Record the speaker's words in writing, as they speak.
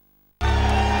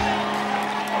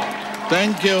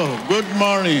Thank you. Good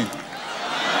morning.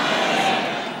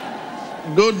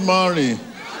 Good morning.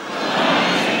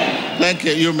 Thank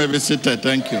you. You may be seated.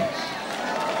 Thank you.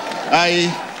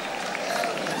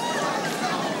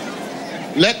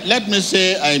 Let me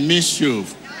say I miss you.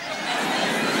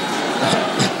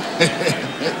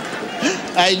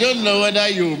 I don't know whether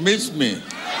you miss me.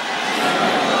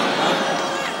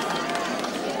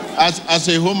 As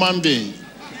a human being,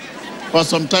 for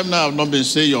some time now I've not been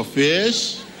seeing your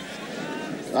face.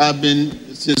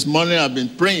 Since morning I've been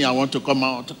praying. I want to come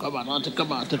out, to come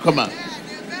out.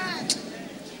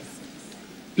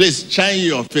 Please shine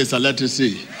your face and let us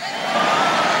see.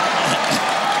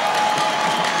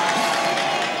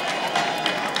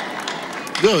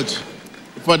 Good.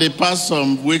 For the past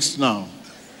some weeks now,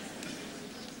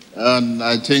 and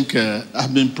I think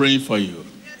I've been praying for you.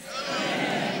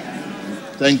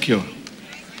 Thank you.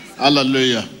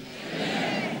 Hallelujah.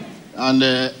 And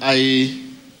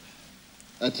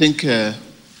I think the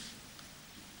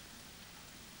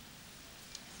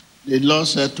Lord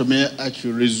said to me I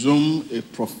should resume a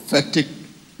prophetic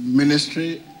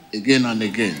ministry again and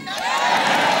again.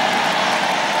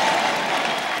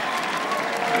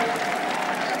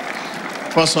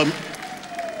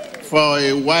 For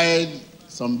a while,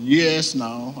 some years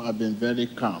now, I've been very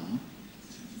calm.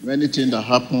 Many things that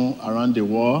happen around the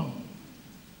world,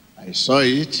 I saw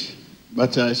it,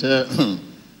 but I said,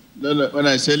 when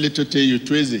I say little thing, you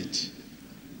twist it.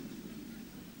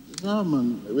 No,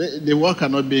 man, the world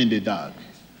cannot be in the dark.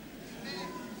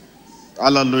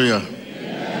 Hallelujah.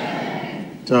 Yeah.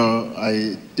 So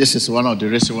this is one of the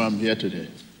reasons why I'm here today.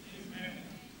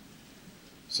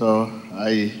 So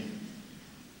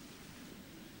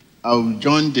I'll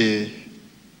join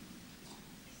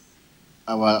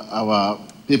our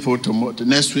people to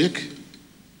next week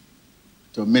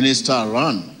to minister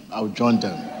around. I'll join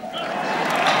them.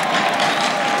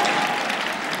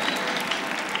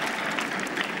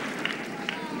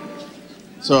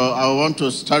 So I want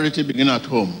charity begin at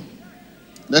home.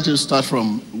 Let us start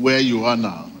from where you are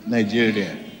now,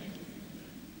 Nigeria.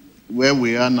 Where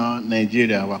we are now,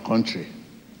 Nigeria, our country.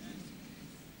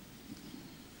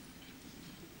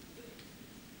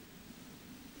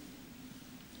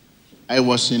 I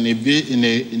was in a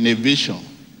vision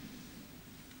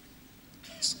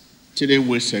 3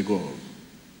 weeks ago.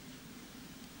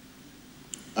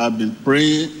 I've been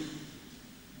praying.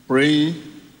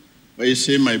 When you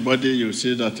see my body, you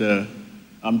see that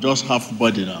I'm just half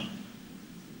body now.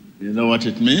 You know what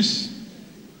it means?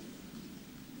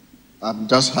 I'm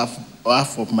just half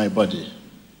of my body.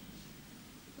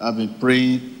 I've been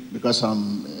praying because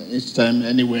each time,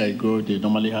 anywhere I go, they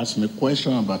normally ask me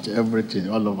questions about everything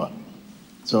all over.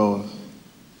 So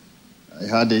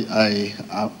I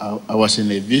was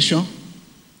in a vision.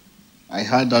 I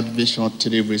had that vision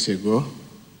 3 weeks ago.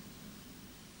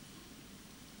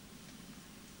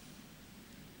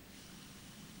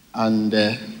 And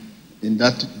in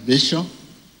that vision,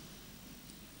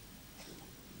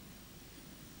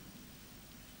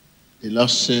 the Lord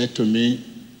said to me,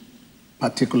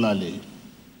 particularly,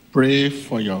 pray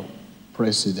for your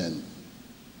president.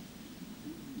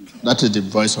 That is the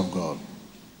voice of God.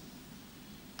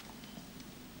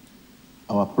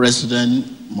 Our President,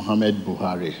 Muhammad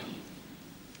Buhari.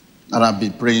 And I've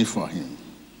been praying for him.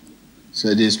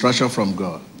 So the instruction from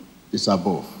God is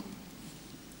above.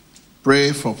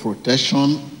 Pray for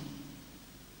protection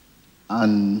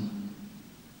and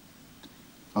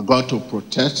for God to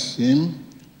protect him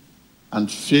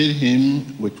and fill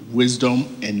him with wisdom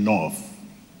enough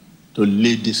to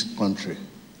lead this country,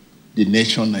 the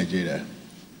nation Nigeria.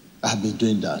 I've been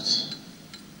doing that.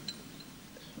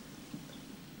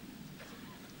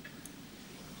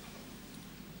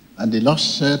 And the Lord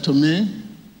said to me,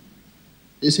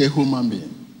 he's a human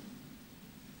being.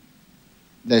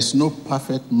 There's no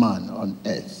perfect man on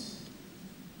earth.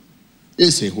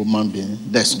 He's a human being.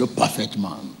 There's no perfect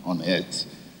man on earth.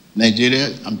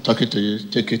 Nigeria, I'm talking to you,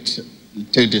 take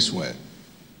this word.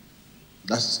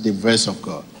 That's the verse of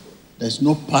God. There's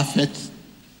no perfect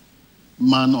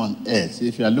man on earth.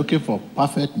 If you are looking for a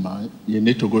perfect man, you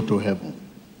need to go to heaven.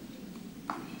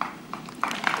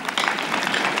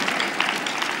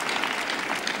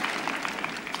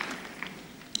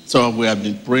 So we have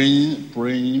been praying.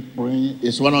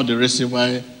 It's one of the reasons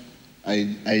why I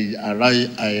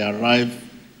arrived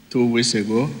 2 weeks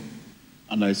ago,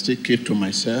 and I still keep to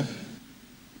myself,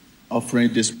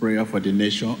 offering this prayer for the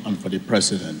nation and for the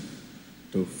president,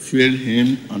 to fill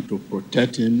him and to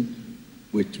protect him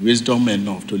with wisdom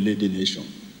enough to lead the nation.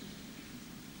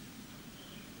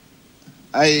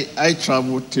 I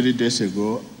traveled 3 days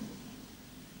ago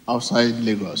outside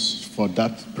Lagos for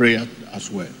that prayer as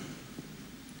well.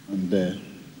 And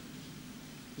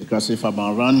because if I'm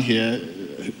around here,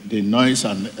 the noise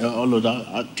and all of that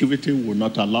activity will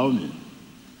not allow me.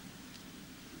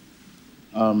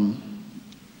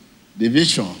 The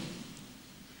vision.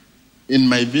 In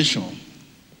my vision,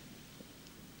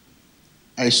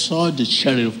 I saw the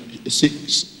seraph.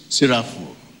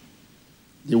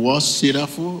 The word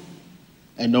seraph,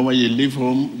 I know when you leave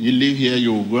home, you leave here,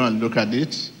 you will go and look at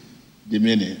it, the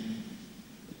meaning.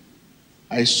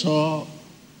 I saw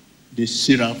the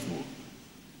seraph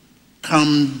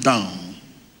come down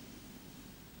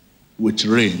with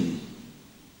rain.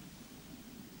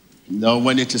 Now,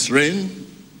 when it is rain,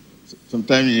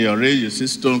 sometimes in your rain you see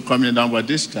stone coming down, but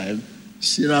this time,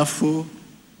 seraph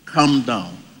come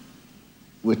down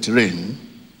with rain.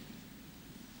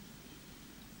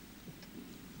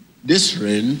 This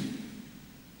rain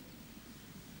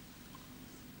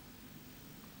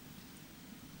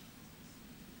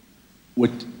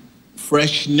with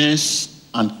freshness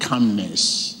and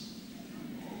calmness.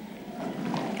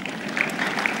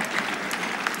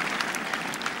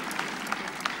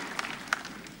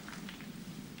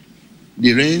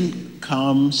 The rain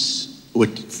comes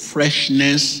with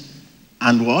freshness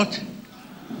and what?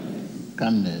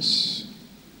 Calmness.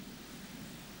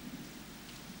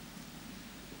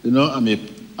 You know, I'm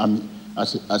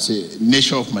as a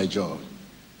nature of my job.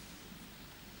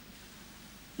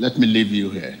 Let me leave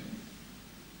you here.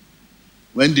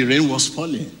 When the rain was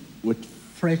falling with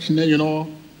freshness, you know,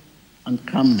 and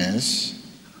calmness.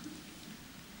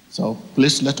 So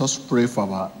please let us pray for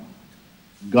our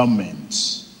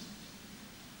government.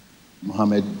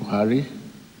 Muhammad Buhari,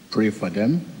 pray for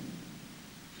them.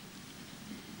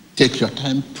 Take your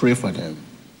time, pray for them.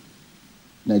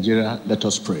 Nigeria, let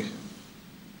us pray.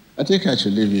 I think I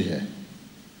should leave you here.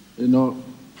 You know,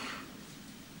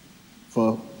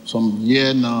 for some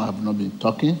year now I have not been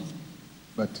talking,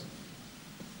 but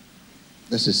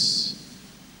this is,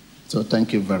 so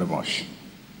thank you very much.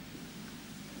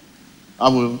 I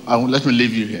will let me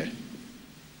leave you here.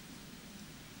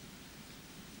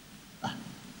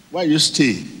 Why you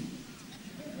stay?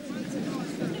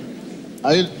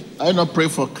 I not pray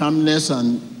for calmness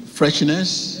and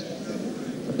freshness.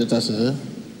 That's it.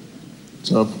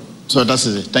 So that's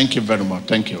it. Thank you very much.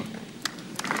 Thank you.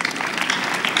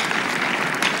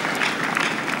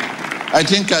 I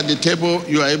think at the table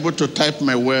you are able to type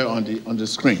my word on the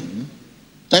screen.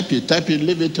 Type it,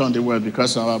 leave it on the word,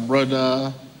 because our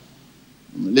brother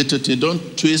Little T,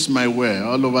 don't twist my word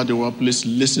all over the world. Please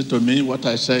listen to me. What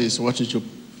I say is what you should.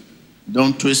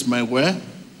 Don't twist my word.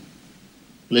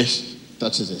 Please,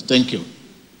 that is it. Thank you.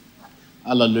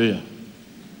 Hallelujah.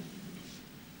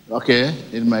 Okay,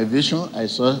 in my vision, I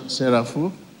saw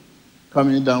Seraphu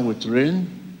coming down with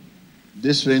rain.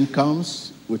 This rain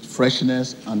comes with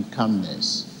freshness and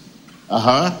calmness.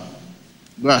 Go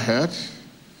ahead.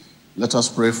 Let us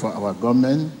pray for our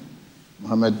government,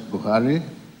 Muhammad Buhari.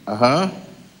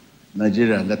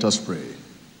 Nigeria, let us pray.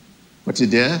 Put it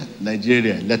there,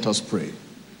 Nigeria, let us pray.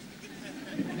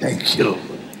 Thank you.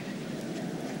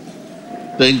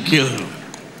 Thank you.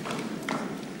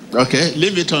 Okay,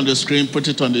 leave it on the screen, put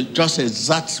it on the, just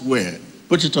exact where.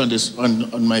 Put it on this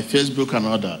on my Facebook and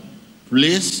other.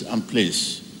 Please and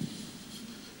please.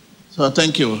 So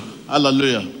thank you.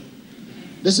 Hallelujah.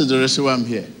 This is the reason why I'm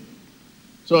here.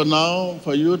 So now,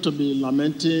 for you to be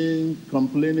lamenting,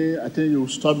 complaining, I think you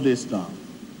stop this now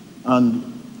and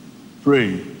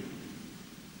pray.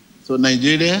 So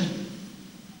Nigeria,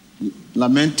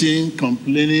 lamenting,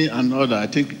 complaining, and all that, I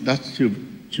think that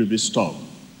should be stopped.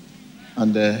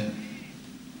 And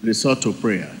resort to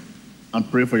prayer. And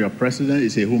pray for your president.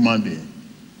 Is a human being.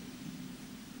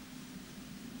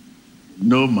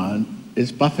 No man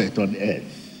is perfect on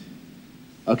earth.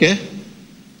 Okay?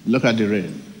 Look at the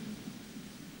rain.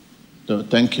 So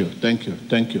thank you.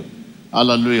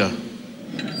 Hallelujah.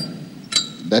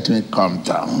 Let me calm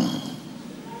down.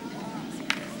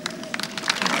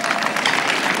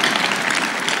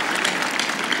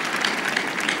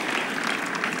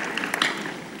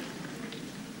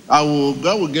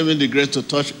 God will give me the grace to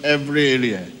touch every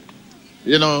area.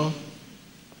 You know,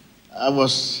 I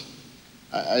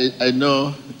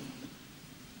know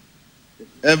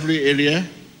every area.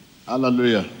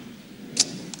 Hallelujah.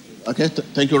 Okay,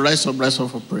 thank you. Rise up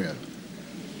for prayer.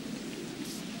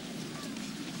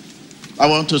 I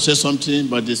want to say something,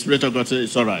 but the Spirit of God says,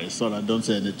 it's all right, don't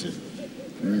say anything.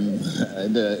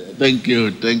 Thank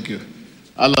you.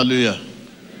 Hallelujah.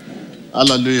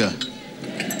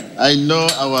 I know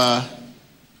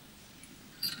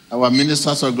our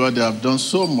ministers of God, they have done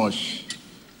so much.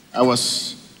 I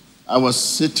was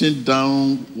sitting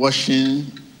down watching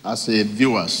as a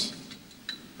viewers,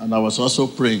 And I was also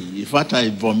praying. In fact, I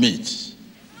vomit.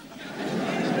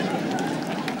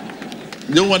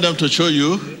 You don't want them to show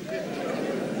you?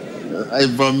 I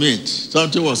vomit.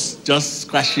 Something was just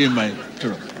scratching my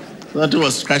throat. I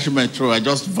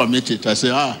just vomited. I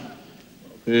said,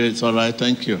 okay, it's all right.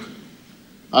 Thank you.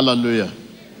 Hallelujah.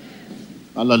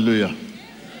 Hallelujah.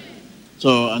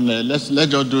 So, and let's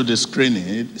just do the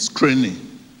screening.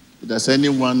 If there's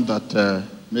anyone that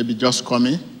maybe just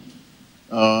coming,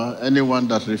 anyone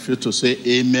that refused to say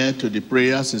amen to the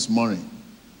prayers this morning.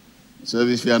 So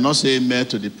if you are not saying amen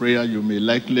to the prayer, you may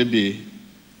likely be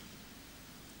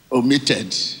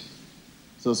omitted.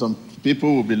 So some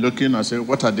people will be looking and say,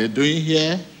 what are they doing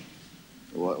here?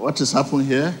 What is happening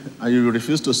here? And you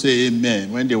refuse to say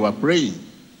amen when they were praying.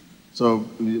 So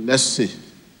let's see.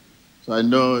 So I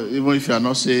know even if you are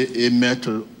not saying amen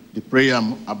to the prayer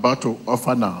I'm about to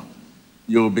offer now,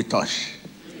 you will be touched.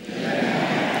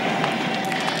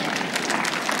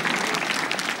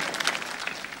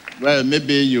 Well,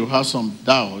 maybe you have some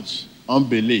doubts,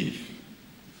 unbelief.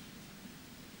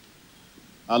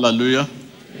 Hallelujah.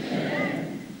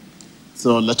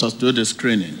 So let us do the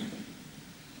screening.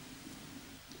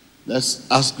 Let's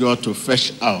ask God to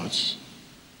fetch out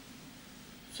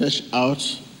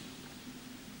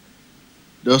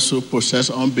those who possess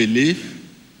unbelief,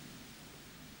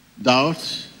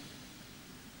 doubt.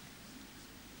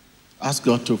 Ask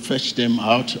God to fetch them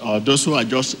out, or those who are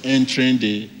just entering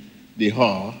the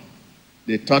hall,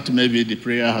 they thought maybe the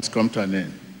prayer has come to an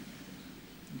end.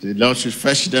 The Lord should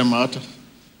fetch them out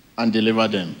and deliver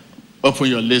them. Open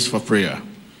your list for prayer.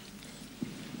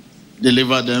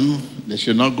 Deliver them. They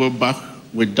should not go back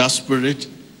with that spirit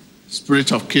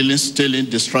of killing, stealing,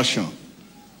 destruction.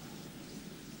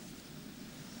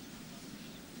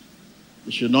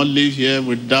 You should not live here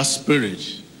with that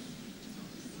spirit.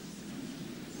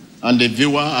 And the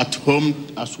viewer at home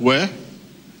as well.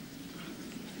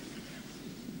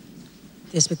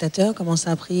 Les spectateurs commencent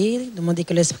à prier, demander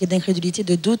que l'esprit d'incrédulité,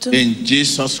 de doute. In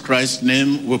Jesus Christ's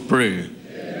name we pray.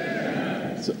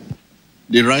 So,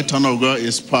 the right hand of God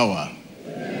is power.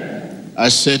 I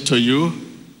say to you,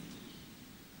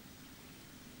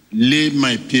 leave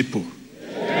my people.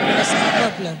 Laisse mon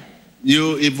peuple.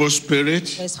 You evil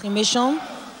spirit, L'esprit méchant.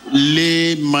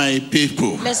 leave my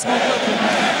people. Laisse mon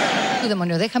peuple. Tu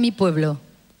demonio, deja mi pueblo.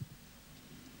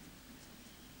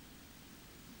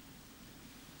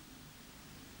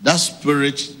 That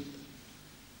spirit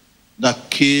that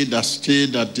kill, that steal,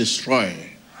 that destroy,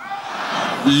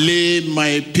 leave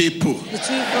my people. Que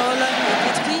tu voles,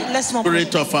 que tu détruis, laisse mon Spirit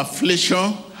peuple. of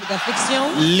affliction,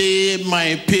 D'affliction, leave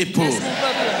my people. laisse mon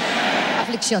peuple.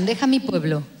 Aflicción, deja mi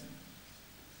pueblo.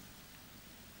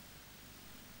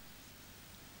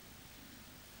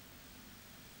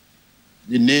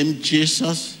 The name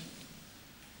Jesus,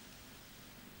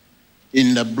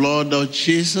 in the blood of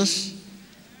Jesus,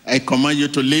 I command you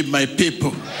to leave my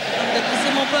people.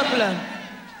 Laisse mon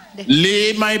peuple.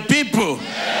 Leave my people.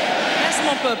 Laisse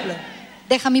mon peuple.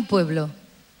 Deja mi pueblo.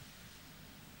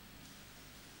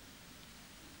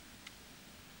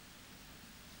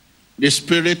 The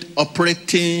spirit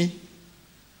operating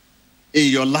in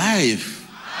your life.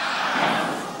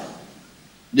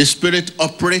 The spirit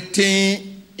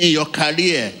operating in your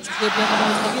career.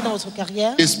 Dans votre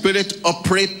carrière, The spirit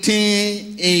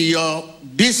operating in your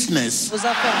business. vos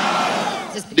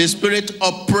affaires, The spirit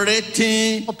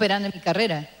operating Operando en mi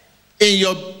carrera. in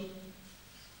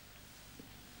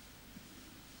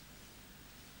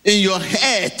your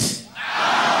head.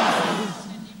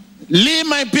 Leave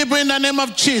my people in the name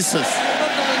of Jesus.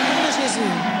 dans le nom de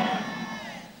Jésus.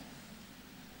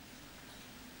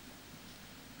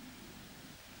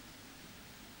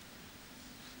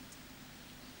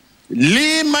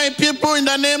 Leave my people in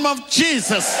the name of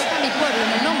Jesus. Deja mi pueblo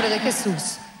en el nombre de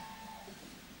Jesús.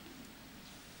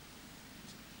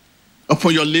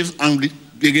 Open your lips and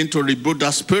begin to rebuke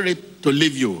that spirit to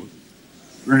leave you.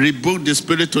 Rebuke the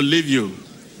spirit to leave you.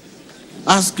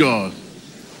 Ask God.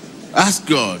 Ask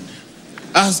God.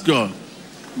 Ask God.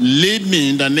 Leave me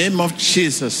in the name of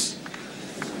Jesus.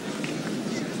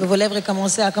 Vos lèvres et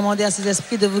commencez à commander à ces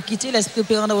esprits de vous quitter, l'esprit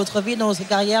opérant dans votre vie, dans votre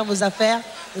carrière, vos affaires,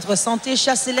 votre santé.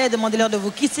 Chassez-les et demandez-leur de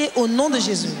vous quitter au nom de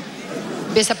Jésus.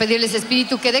 Empieza a pedirle a ese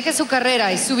espíritu que deje su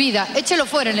carrera y su vida. Échelo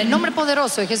fuera en el nombre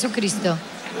poderoso de Jesucristo.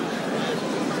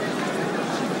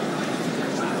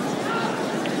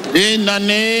 In the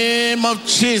name of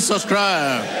Jesus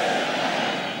Christ.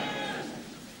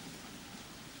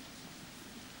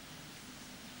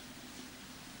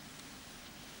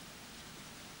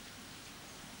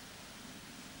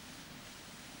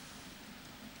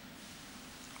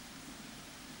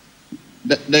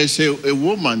 There's a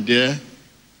woman there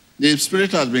The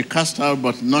spirit has been cast out,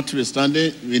 but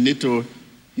notwithstanding, we need to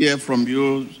hear from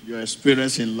you, your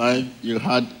experience in life. You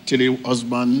had 3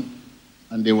 husbands,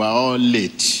 and they were all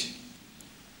late.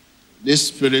 This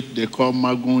spirit they call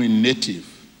Magun in native.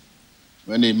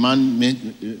 When a man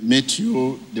meets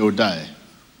you, they will die.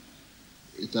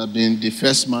 It has been the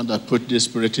first man that put this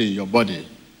spirit in your body.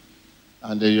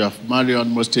 And then you have married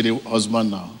almost 3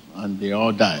 husbands now, and they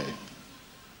all die.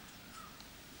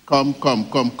 Come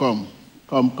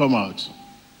out.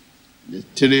 The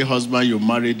 3 husbands you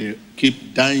married, they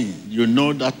keep dying. You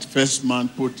know that first man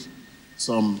put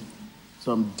some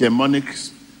demonic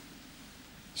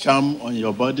charm on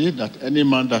your body that any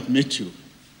man that meets you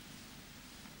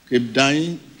keep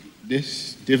dying. This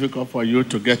is difficult for you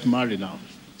to get married now.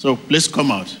 So please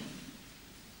come out.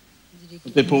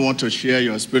 People want to share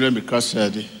your experience because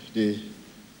the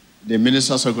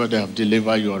ministers of God, they have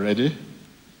delivered you already.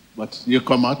 But you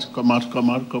come out.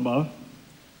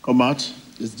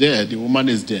 It's there. The woman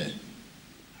is there.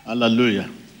 Hallelujah.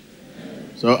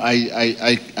 So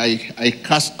I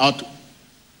cast out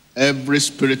every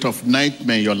spirit of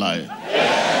nightmare in your life.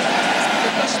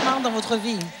 Dans votre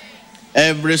vie.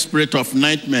 Every spirit of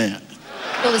nightmare.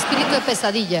 Todo espíritu de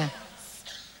pesadilla.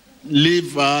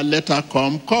 Leave her, let her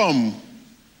come.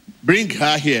 Bring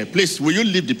her here. Please, will you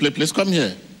leave the place? Please come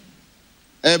here.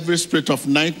 Every spirit of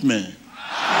nightmare.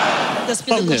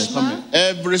 Come here.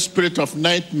 Every spirit of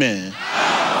nightmare.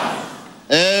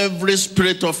 Every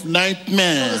spirit of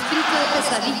nightmare.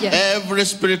 Every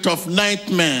spirit of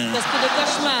nightmare.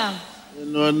 You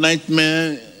know,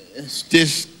 nightmare is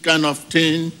this kind of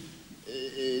thing.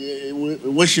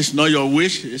 Wish is not your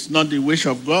wish. It's not the wish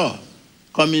of God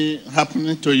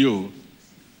happening to you.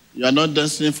 You are not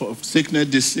dancing for sickness,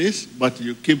 disease, but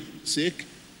you keep sick.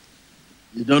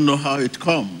 You don't know how it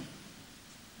comes.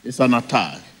 It's an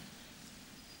attack.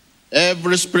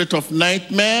 Every spirit of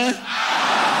nightmare.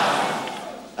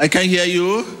 I can hear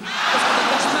you.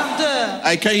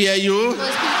 I can hear you.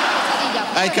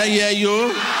 I can hear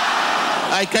you.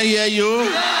 I can hear you.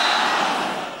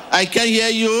 I can hear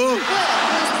you.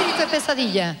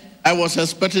 I was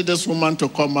expecting this woman to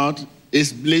come out.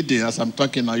 It's bleeding as I'm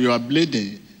talking now. You are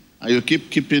bleeding. And you keep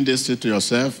keeping this to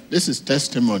yourself. This is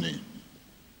testimony.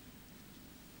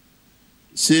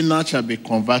 Sinners shall be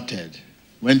converted.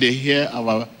 When they hear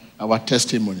our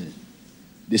testimony,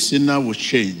 the sinner will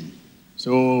change.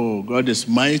 So God is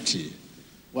mighty.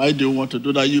 Why do you want to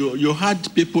do that? You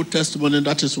had people testimony.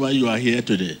 That is why you are here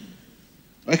today.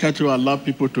 Why can't you allow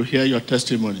people to hear your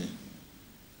testimony?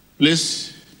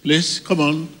 Please, come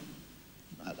on.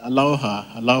 Allow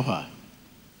her.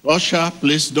 Usher,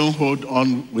 please don't hold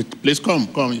on with, please come,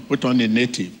 you put on a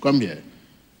native. Come here.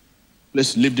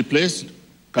 Please leave the place.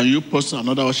 Can you post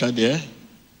another usher there?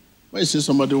 When you see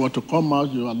somebody want to come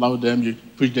out, you allow them, you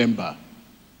push them back.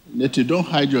 Native, don't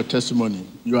hide your testimony.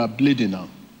 You are bleeding now.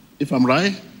 If I'm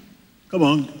right, come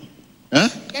on. Huh?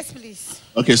 Yes, please.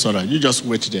 Okay, sorry. You just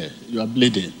wait there. You are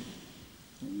bleeding.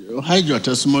 You hide your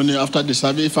testimony after the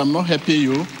service. If I'm not helping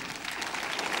you,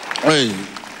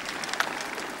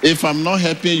 if I'm not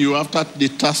helping you after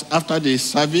the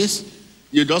service,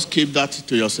 you just keep that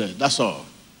to yourself. That's all.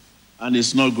 And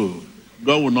it's not good.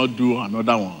 God will not do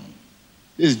another one.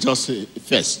 This is just a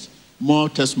first. More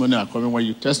testimony are coming when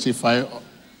you testify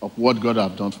of what God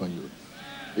has done for you.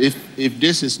 If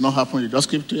this is not happening, you just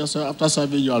keep to yourself. After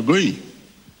service, you are going.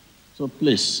 So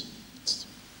please.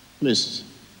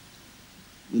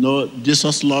 You know,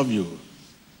 Jesus loves you.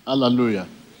 Hallelujah.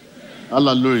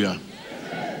 Hallelujah.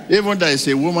 Even there is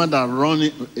a woman that ran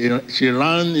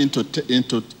into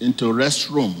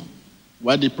restroom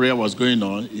while the prayer was going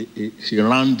on. She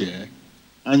ran there,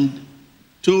 and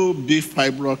 2 big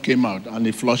fibroids came out, and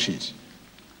he flushed it,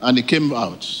 and it came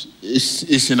out.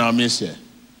 It's in our midst here.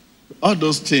 All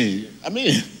those things. I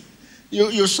mean,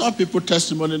 you saw people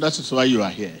testimony. That is why you are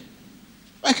here.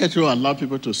 Why can't you allow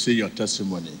people to see your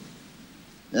testimony?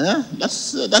 Yeah,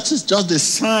 that is just the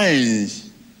signs.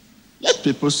 Let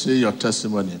people see your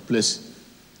testimony, please.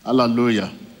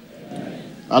 Hallelujah. Amen.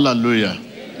 Hallelujah.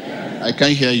 Amen. I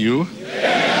can hear you.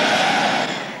 Amen.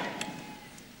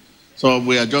 So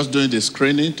we are just doing the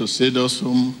screening to see those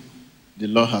whom the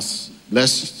Lord has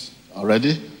blessed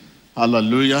already.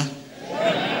 Hallelujah.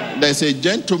 Amen. There's a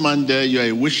gentleman there. You're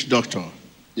a witch doctor.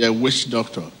 You're a witch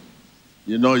doctor.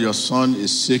 You know your son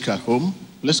is sick at home.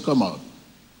 Please come out.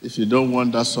 If you don't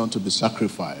want that son to be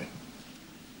sacrificed,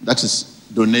 that is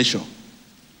donation.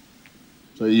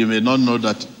 So you may not know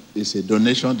that it's a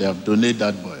donation. They have donated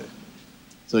that boy.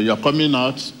 So your coming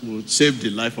out will save the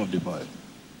life of the boy.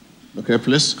 Okay,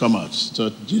 please come out.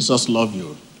 So Jesus loves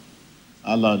you.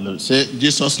 Hallelujah. Say,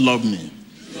 Jesus loved me.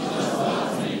 Jesus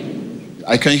loves me.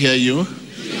 I can't hear you.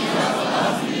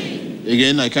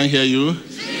 Again, I can't hear you.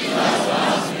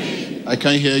 I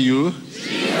can't hear you.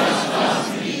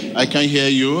 I can't hear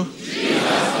you.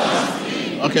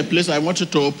 Okay, please, I want you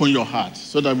to open your heart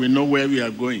so that we know where we are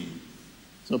going.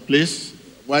 So please,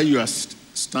 while you are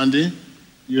standing,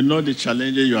 you know the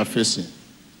challenges you are facing.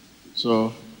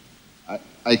 So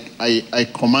I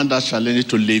command that challenge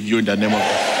to leave you in the name of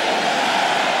God.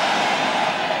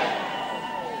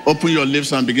 Open your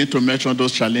lips and begin to mention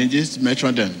those challenges.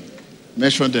 Mention them.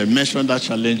 Mention them. Mention that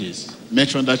challenges.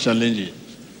 Mention that challenges.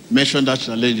 Mention that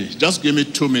challenges. Just give me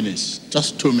 2 minutes.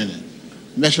 Just 2 minutes.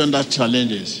 Mention that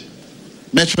challenges.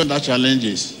 Mention that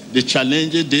challenges. The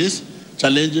challenges this,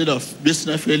 challenges of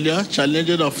business failure,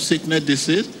 challenges of sickness,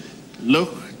 disease. Look,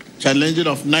 challenges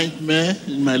of nightmare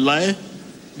in my life.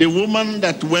 The woman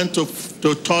that went to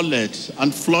toilet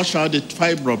and flushed out the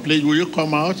fibroid, please, will you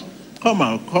come out? Come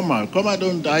out, come out, come out,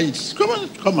 don't die. Come on,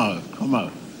 come out, come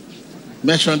out.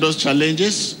 Mention those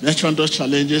challenges, mention those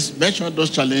challenges, mention those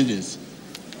challenges.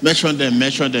 Mention them,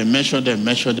 mention them, mention them,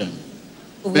 mention them.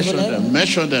 Mention them,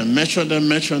 mention them, mention them,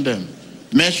 mention them.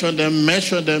 Mention them,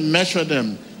 mention them, mention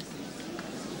them.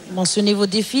 Mentionnez vos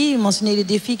défis, mentionnez les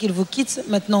défis qu'ils vous quittent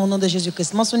maintenant au nom de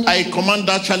Jésus-Christ. Mentionnez. I command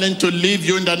that challenge to leave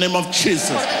you in the name of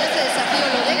Jesus.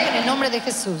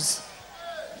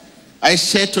 I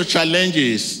say to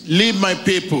challenges, leave my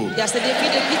people.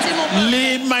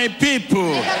 Leave my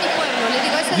people.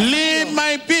 Leave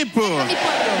my people.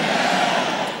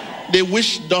 The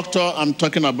witch doctor I'm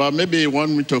talking about, maybe you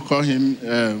want me to call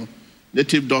him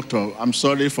native doctor. I'm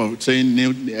sorry for saying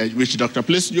witch doctor.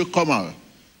 Please, you come out.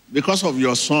 Because of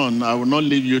your son, I will not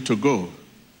leave you to go.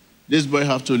 This boy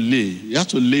has to live. He has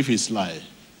to live his life.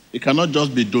 It cannot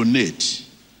just be donated.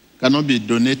 Cannot be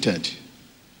donated.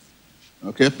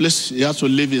 Okay, please, he has to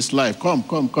live his life. Come,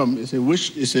 come, come. It's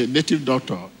a native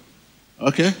doctor.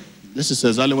 Okay? This is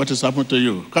exactly what has happened to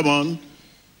you. Come on.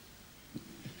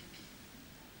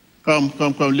 Come,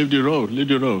 come, come. Leave the road. Leave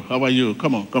the road. How are you?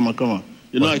 Come on, come on, come on.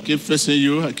 You know, I keep facing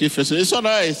you. I keep facing you. It's all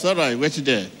right. It's all right. Wait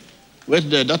there. Wait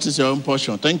there. That is your own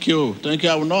portion. Thank you. Thank you.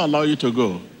 I will not allow you to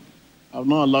go. I will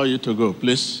not allow you to go.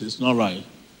 Please, it's not right.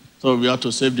 So we have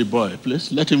to save the boy.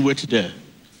 Please, let him wait there.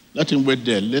 Let him wait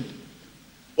there.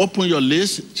 Open your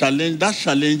list. Challenge. That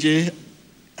challenge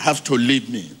have to leave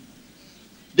me.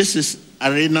 This is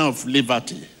arena of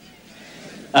liberty.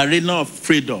 Arena of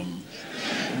freedom.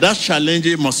 That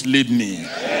challenge must leave me.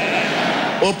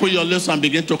 Open your lips and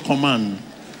begin to command.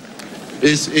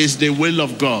 It's the will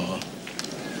of God.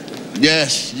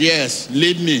 Yes, yes.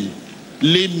 Leave me.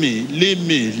 Leave me. Leave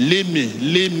me. Leave me.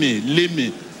 Leave me. Leave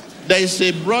me. There is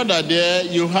a brother there.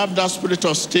 You have that spirit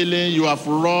of stealing. You have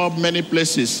robbed many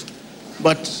places.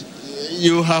 But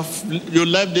you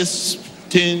left this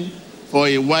thing for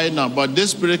a while now. But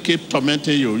this spirit keeps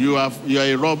tormenting you. You are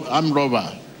a robber. I'm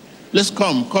robber. Let's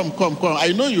come.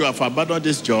 I know you have abandoned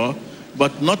this job.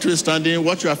 But notwithstanding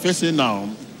what you are facing now,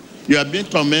 you are being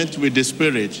tormented with the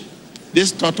spirit.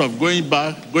 This thought of going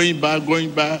back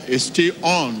is still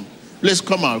on. Please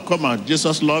come out.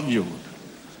 Jesus loves you.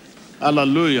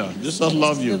 Hallelujah. Jesus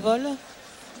loves you.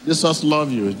 Jesus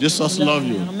loves you. Jesus loves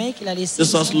you.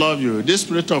 Jesus loves you. This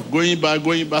spirit of going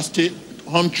back still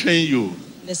haunting you.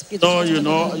 No, you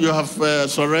know, you have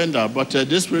surrendered, but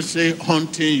this spirit still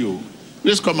haunting you.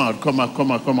 Please come out.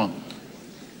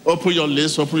 Open your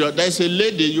list. There's a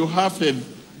lady, you have a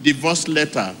divorce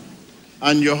letter,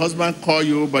 and your husband called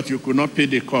you, but you could not pay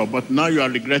the call. But now you are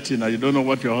regretting that you don't know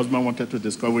what your husband wanted to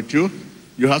discuss with you.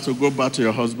 You have to go back to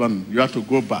your husband. You have to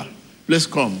go back. Please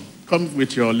come. Come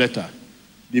with your letter.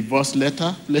 Divorce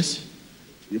letter, please.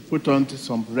 You put on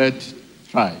some red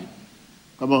tie.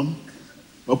 Come on.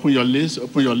 Open your list.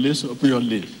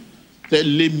 Say,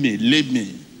 leave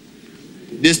me.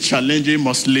 This challenge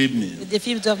must leave me. Les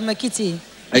défis doivent me quitter.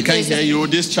 I can't hear you.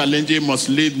 This challenge must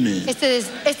leave me.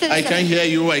 I can't hear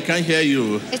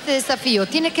you. Este desafío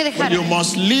tiene que dejarme. You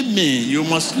must leave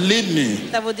me.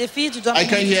 Dans vos défis, tu dois. I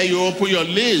can't hear you. Open your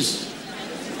list.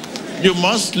 You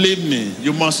must leave me.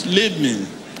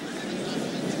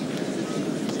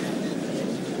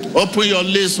 Open your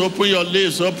list.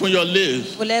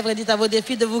 Vos lèvres dites à vos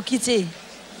défis de vous quitter.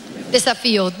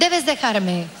 Desafío, debes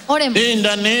dejarme. Oremos. In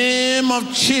the name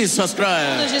of Jesus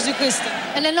Christ. Jésus-Christ.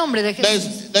 En el nombre de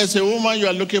Jesús. There's a woman, you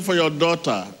are looking for your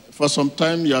daughter. For some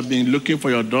time you have been looking for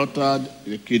your daughter.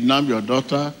 They kidnapped your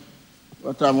daughter.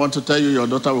 But I want to tell you, your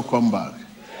daughter will come back.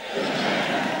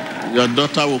 Your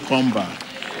daughter will come back.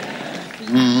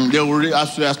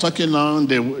 As we are talking now,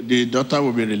 the daughter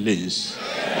will be released.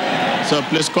 So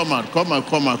please come out.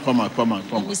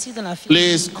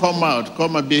 Please come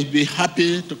out. Be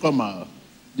happy to come out.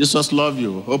 Jesus love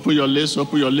you. Open your lips,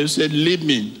 open your lips. Say, leave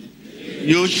me.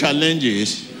 You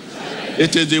challenges.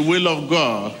 It is the will of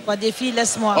God. Toi, défi,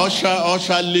 laisse-moi.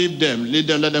 Usher, leave them. Lead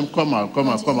them, let them come out. Come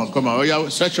out. Oh, yeah,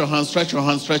 stretch your hand, stretch your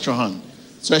hand, stretch your hand.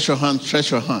 Stretch your hand,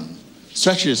 stretch your hand.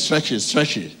 Stretch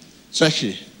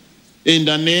it. In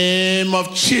the name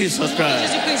of Jesus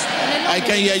Christ. I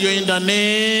can hear you in the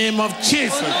name of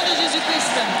Jesus.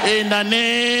 In the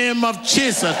name of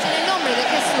Jesus.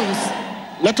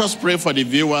 Let us pray for the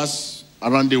viewers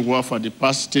around the world. For the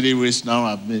past 3 weeks now,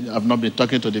 I've not been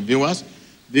talking to the viewers.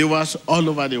 Viewers all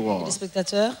over the world.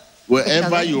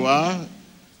 Wherever you are,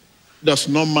 does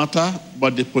not matter,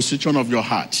 but the position of your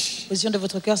heart. Position de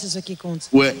votre cœur, c'est ce qui compte.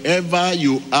 Wherever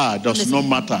you are, does not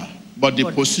matter, but the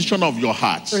position of your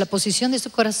heart. Pero la posición de su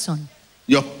corazón.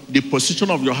 The position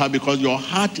of your heart, because your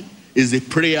heart is the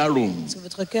prayer room.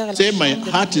 Say, my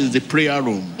heart is the prayer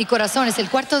room. Mi corazón es el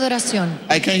cuarto de oración.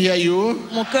 I can hear you.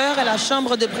 Mon cœur est la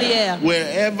chambre de prière.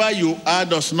 Wherever you are,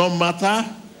 does not matter.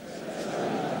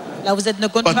 Là où vous êtes ne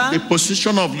compte pas. But the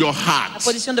position of your heart. La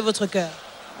position de votre cœur.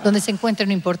 Donde se encuentre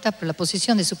no importa, pero la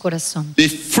posición de su corazón. Be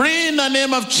free in the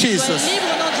name of Jesus. Soyez libre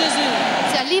au nom de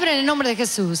Jésus. Sea libre en el nombre de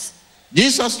Jesús.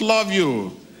 Jesus love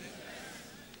you.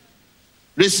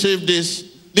 Receive this.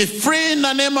 Be free in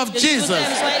the name of Jesus.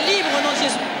 Soyez libre au nom de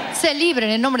Jésus. Sea libre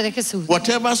en el nombre de Jesús.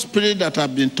 Whatever spirit that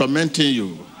have been tormenting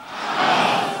you.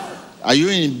 Are you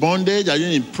in bondage? Are you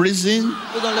in prison?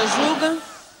 Ou dans le joug,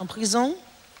 en prison.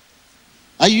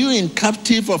 Are you in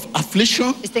captive of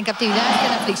affliction? Está en captividad, está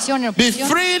en aflicción, en Be opresión.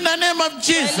 free in the name of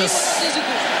Jesus.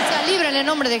 Sea libre en el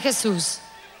nombre de Jesús.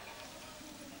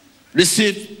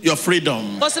 Receive your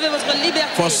freedom Recevez votre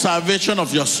liberté. for salvation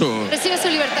of your soul. Recibe su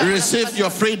libertad. Receive your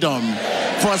freedom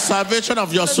for salvation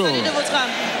of your soul. Salut de votre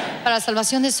âme. Para la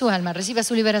salvación de su alma, reciba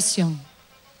su liberación.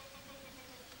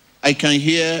 I can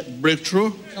hear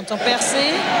breakthrough. J'entends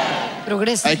percer.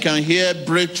 Progreso. I can hear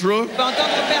breakthrough. Je peux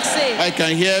entendre percer. I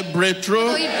can hear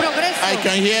breakthrough. Oír progreso. I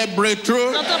can hear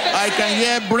breakthrough. I can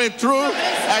hear breakthrough.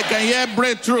 I can hear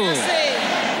breakthrough.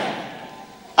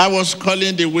 I was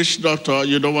calling the witch doctor.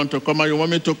 You don't want to come out. You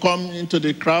want me to come into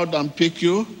the crowd and pick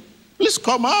you? Please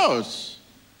come out.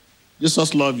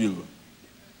 Jesus love you.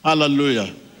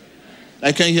 Hallelujah.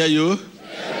 I can hear you.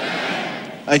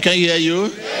 I can hear you.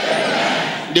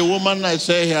 The woman I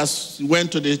say has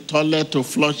went to the toilet to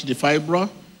flush the fibro.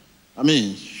 I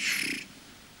mean,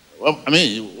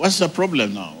 what's the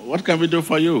problem now? What can we do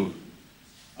for you?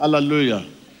 Hallelujah.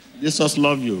 Jesus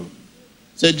love you.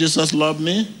 Say, Jesus love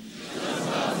me.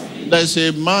 There's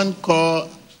a man called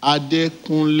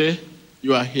Adekunle.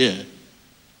 You are here.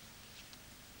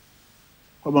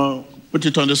 Come on, put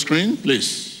it on the screen,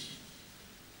 please.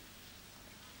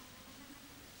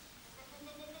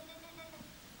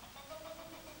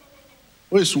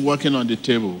 Who is working on the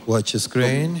table? Watch your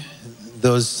screen.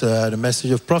 Those, the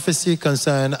message of prophecy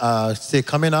concern are still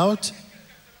coming out.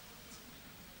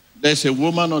 There's a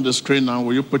woman on the screen now.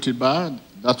 Will you put it back?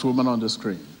 That woman on the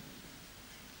screen.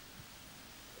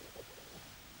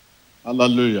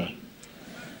 Hallelujah.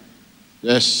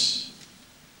 Yes.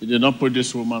 You did not put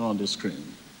this woman on the screen.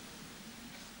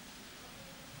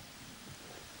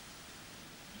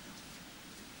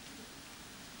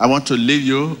 I want to leave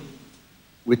you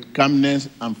with calmness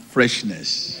and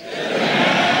freshness.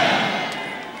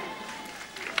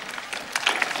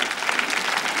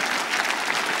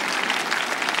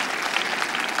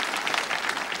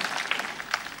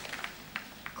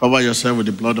 Cover yourself with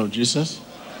the blood of Jesus.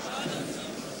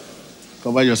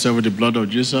 Cover yourself with the blood of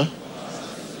Jesus.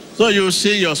 So you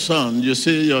see your son, you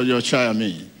see your child,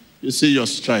 you see your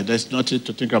child. There's nothing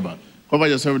to think about. Cover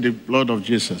yourself with the blood of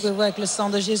Jesus. Avec le sang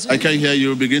de Jésus. I can hear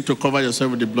you. Begin to cover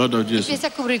yourself with the blood of Jesus. Empieza a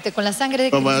cubrirte con la sangre de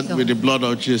Cover Cristo. with the blood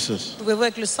of Jesus. Pouvez-vous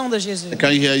avec le sang de Jésus. I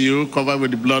can hear you. Cover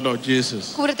with the blood of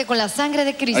Jesus. Cúbrete con la sangre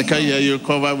de I Cristo. can hear you.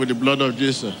 Cover with the blood of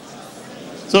Jesus.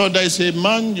 So there is a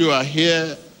man, you are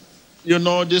here. You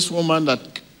know, this woman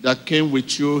that came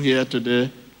with you here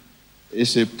today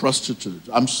is a prostitute.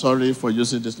 I'm sorry for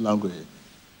using this language.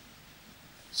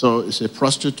 So it's a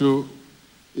prostitute.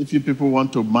 If you people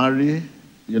want to marry,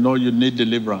 you know you need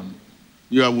deliverance.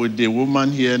 You are with the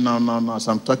woman here now. As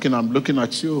I'm talking, I'm looking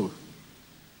at you.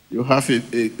 You have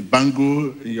a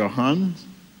bangle in your hand.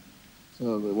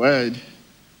 So, well,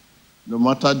 no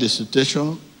matter the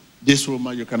situation, this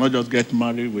woman, you cannot just get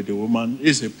married with the woman.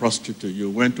 It's a prostitute. You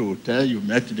went to a hotel, you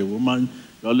met the woman,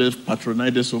 you always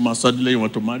patronize this woman, suddenly you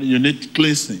want to marry. You need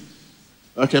cleansing.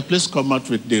 Okay, please come out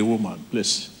with the woman,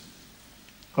 please.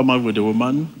 Come out with the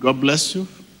woman. God bless you.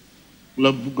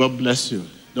 God bless you.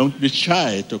 Don't be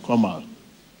shy to come out.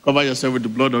 Cover yourself with the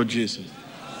blood of Jesus.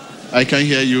 I can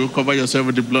hear you. Cover yourself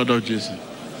with the blood of Jesus.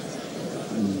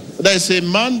 There is a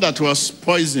man that was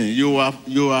poisoned. You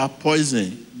are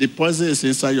poisoned. The poison is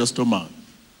inside your stomach.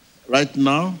 Right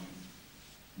now,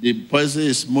 the poison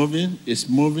is moving.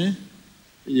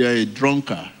 You are a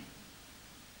drunkard.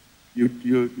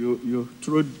 You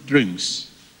throw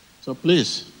drinks. So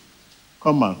please,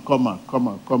 come on.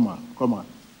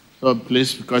 So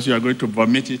please, because you are going to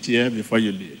vomit it here before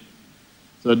you leave.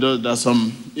 So there's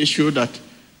some issue that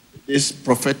this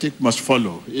prophetic must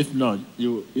follow. If not,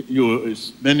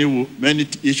 many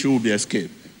issues will be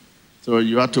escaped. So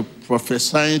you have to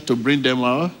prophesy to bring them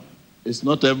out. It's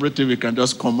not everything we can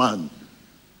just command.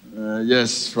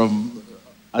 Yes, from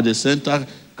at the center,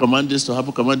 command this to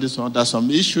happen, command this to happen. There's some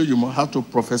issue you must have to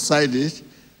prophesy this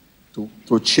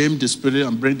to change the spirit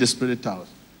and bring the spirit out.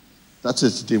 That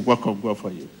is the work of God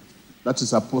for you. That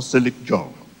is apostolic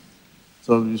job.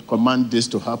 So you command this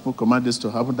to happen, command this to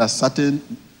happen. There's certain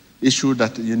issue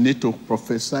that you need to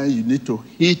prophesy, you need to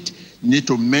hit, you need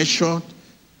to measure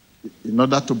in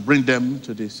order to bring them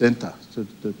to the center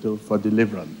for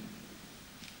deliverance.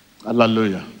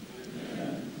 Hallelujah.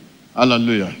 Amen.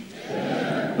 Hallelujah.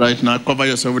 Amen. Right now, cover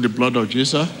yourself with the blood of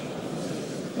Jesus.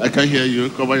 I can hear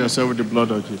you. Cover yourself with the blood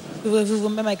of Jesus. Couvrez-vous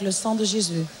vous-même avec le sang de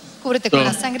Jésus. Cúbrete con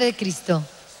la sangre de Cristo.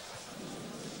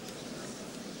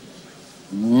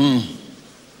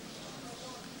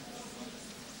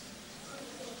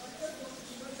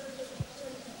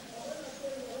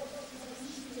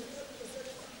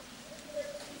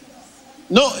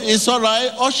 No, it's all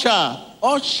right.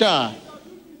 Usher.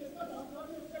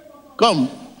 Come.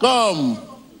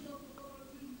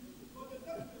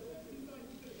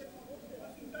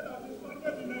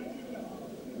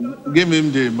 Give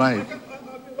him the mic.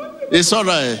 It's all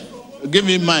right. Give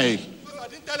me mic. I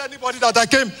didn't tell anybody that I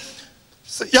came.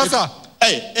 Yes, sir.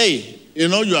 Hey. You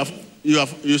know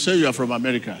you say you are from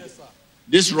America. Yes, sir.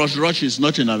 This rush is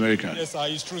not in America. Yes, sir.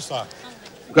 It's true, sir.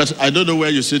 Because I don't know where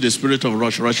you see the spirit of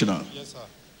rush now. Yes, sir.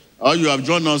 Or you have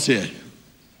joined us here.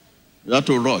 You have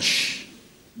to rush.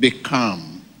 Be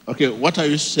calm. Okay, what are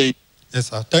you saying? Yes,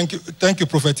 sir. Thank you,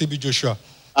 Prophet TB Joshua.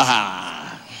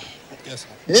 Yes, sir.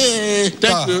 Hey,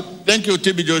 thank you,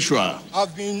 TB Joshua.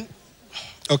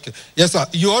 Okay. Yes, sir.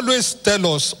 You always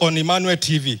tell us on Emmanuel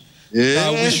TV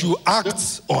that we should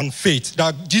act on faith.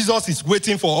 That Jesus is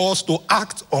waiting for us to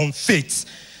act on faith.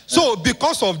 So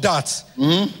because of that,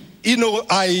 you know,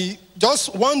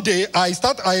 one day I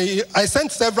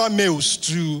sent several mails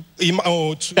to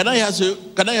Can I ask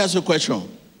you a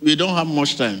question? We don't have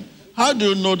much time. How do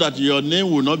you know that your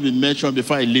name will not be mentioned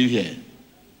before I leave here?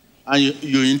 And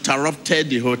you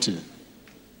interrupted the whole thing.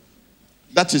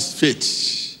 That is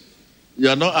faith. You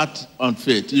are not act on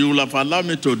faith. You will have allowed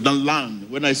me to land.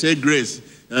 When I say grace,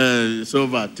 it's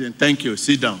over. Thank you.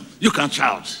 Sit down. You can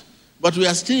shout. But we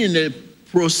are still in a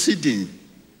proceeding.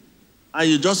 And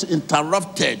you just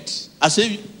interrupted. As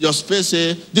if your space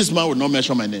say, this man will not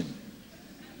mention my name.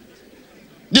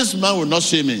 This man will not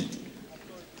see me.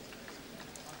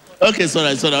 Okay,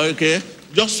 sorry. Okay.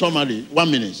 Just summary.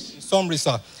 1 minute. Summary,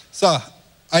 sir. Sir,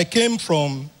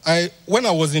 when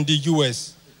I was in the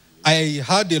US, I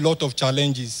had a lot of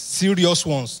challenges, serious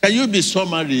ones. Can you be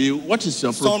summary? What is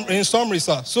your problem? In summary,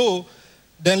 sir. So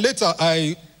then later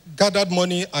I gathered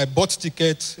money, I bought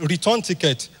return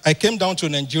ticket. I came down to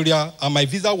Nigeria and my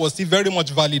visa was still very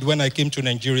much valid when I came to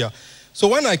Nigeria. So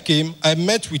when I came, I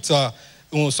met with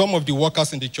some of the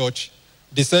workers in the church.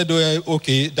 They said,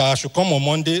 okay, that I should come on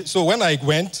Monday. So when I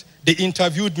went, they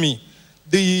interviewed me.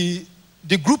 The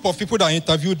group of people that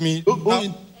interviewed me.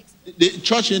 The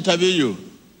church interviewed you?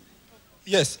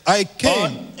 Yes, I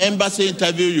came. Or embassy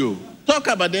interviewed you? Talk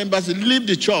about the embassy. Leave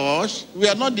the church. We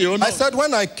are not the owner. I said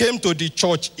when I came to the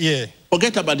church here.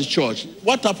 Forget about the church.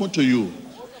 What happened to you?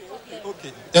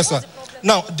 Okay. Yes, sir.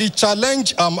 Now, the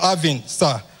challenge I'm having,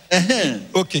 sir,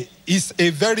 okay, is a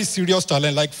very serious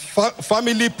challenge, like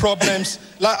family problems.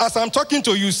 Like as I'm talking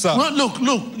to you, sir. No, look.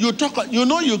 You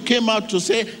know you came out to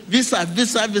say visa.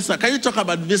 Can you talk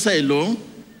about visa alone?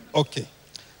 Okay.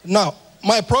 Now,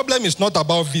 my problem is not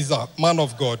about visa, man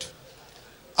of God.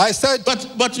 I said...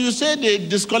 But you said they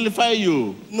disqualify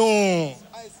you. No.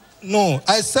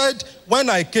 I said when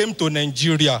I came to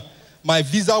Nigeria, my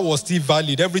visa was still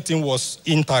valid. Everything was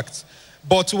intact.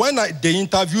 But when they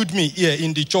interviewed me here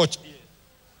in the church...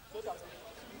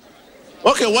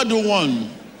 Okay, what do you want?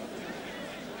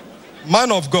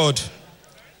 Man of God,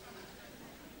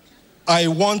 I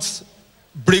want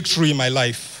breakthrough in my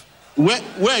life. Where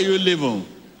are you living?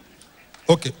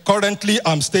 Okay, currently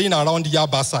I'm staying around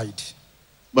Yaba side.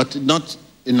 But not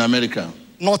in America?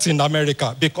 Not in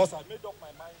America, because I made up my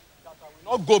mind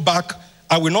that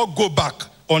I will not go back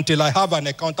until I have an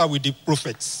encounter with the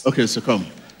prophets. Okay, so come.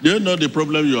 Do you know the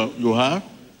problem you have?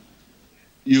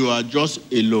 you are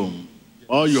just alone.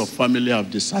 All your family have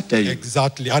deserted you.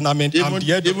 Exactly. And I'm the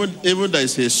head. Even there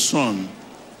is a son.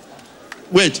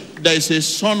 Wait, there is a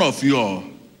son of your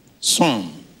son.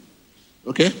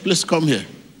 Okay, please come here.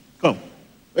 Come.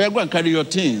 We are going to carry your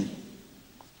thing.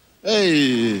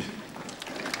 Hey.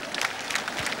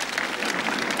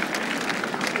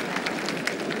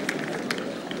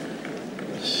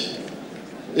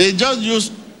 He just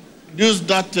used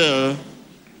that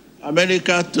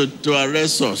America to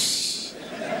arrest us.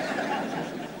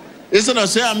 Instead of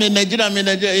saying, I'm in Nigeria.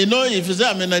 You know, if you say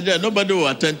I'm in Nigeria, nobody will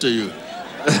attend to you.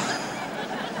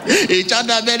 Each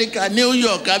other, America, New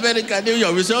York.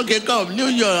 We say, okay, come, New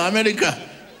York, America.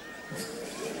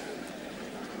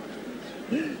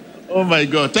 Oh my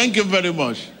God, thank you very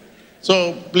much.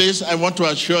 So please, I want to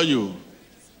assure you,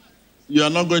 you are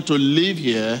not going to leave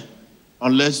here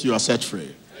unless you are set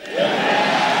free.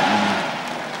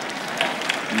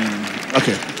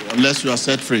 Okay, unless you are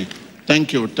set free.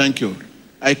 Thank you.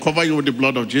 I cover you with the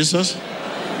blood of Jesus.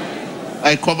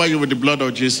 I cover you with the blood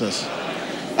of Jesus.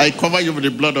 I cover you with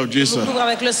the blood of Jesus.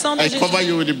 I cover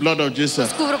you with the blood of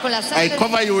Jesus. I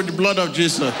cover you with the blood of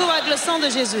Jesus.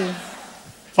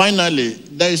 Finally,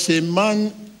 there is a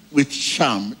man with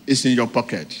charm is in your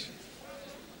pocket.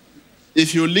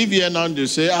 If you live here now and you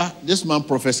say, this man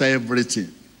prophesied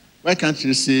everything. Why can't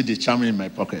you see the charm in my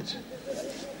pocket?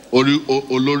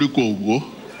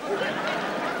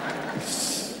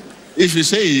 If you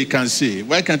say he can see,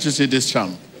 why can't you see this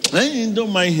charm? Don't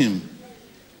mind him.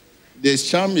 This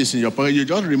charm is in your pocket. You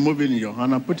just remove it in your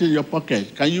hand and put it in your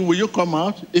pocket. Will you come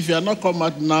out? If you are not come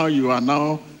out now, you are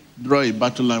now draw a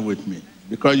battle line with me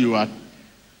because you are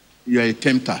a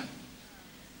tempter.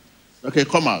 Okay,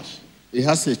 come out. He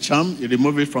has a charm. You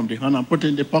remove it from the hand and put it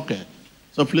in the pocket.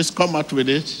 So please come out with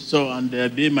it. And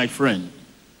be my friend.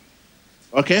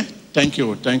 Okay? Thank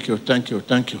you.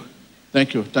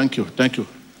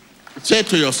 Say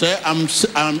to yourself,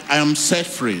 I am set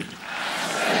free.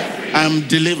 I am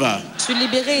delivered. Je suis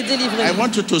libéré et délivré. I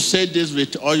want you to say this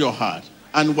with all your heart.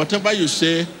 And whatever you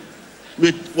say,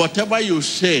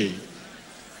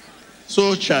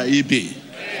 so shall it be.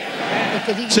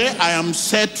 Say, I am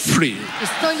set free.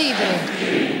 Estoy libre.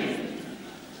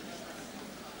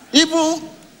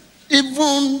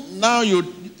 Even now,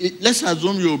 let's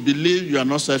assume you believe you are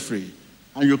not set free.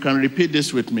 And you can repeat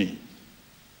this with me.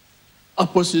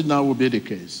 Opposite now will be the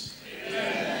case.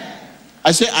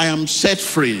 I say, I am set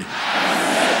free.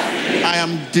 I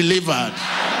am delivered.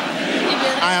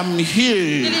 I am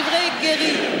healed.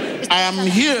 I am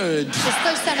healed.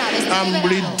 I am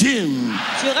redeemed.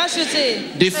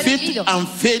 Defeat and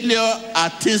failure are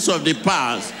things of the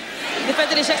past.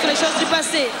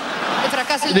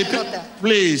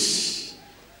 Please.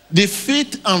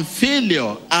 Defeat and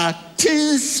failure are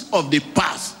things of the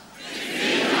past.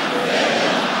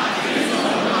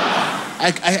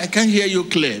 I can't hear you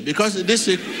clear because this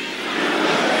is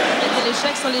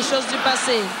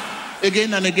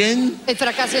again and again. El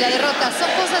fracaso y la derrota son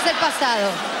cosas del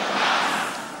pasado.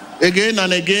 Again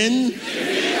and again.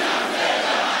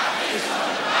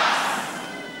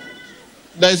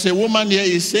 There's a woman here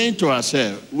is saying to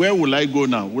herself, where will I go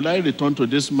now? Will I return to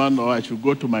this man or I should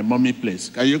go to my mommy place?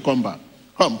 Can you come back?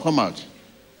 Come out.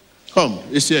 Come.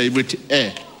 It's here with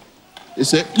air. He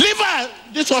said, leave her,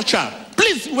 this usher.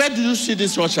 Please, where do you see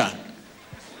this usher?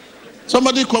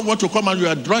 Somebody want to come and you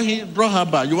are draw her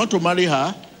back. You want to marry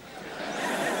her?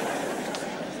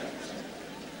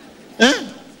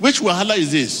 Which wahala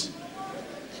is this?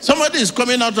 Somebody is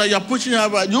coming out and you are pushing her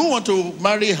back. You want to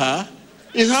marry her?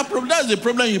 It's her problem. That's the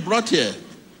problem you brought here.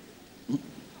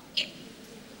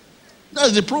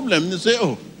 That's the problem. You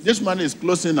say, this man is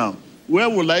closing now. Where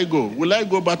will I go? Will I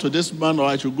go back to this man or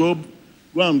I should go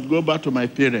back to my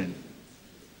parents?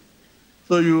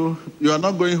 So you are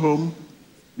not going home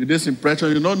with this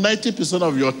impression. 90%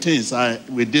 of your things are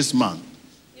with this man.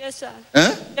 Yes, sir.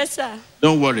 Yes, sir.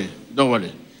 Don't worry.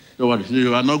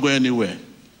 You are not going anywhere.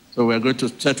 So we are going to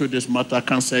settle this matter,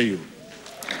 cancel you.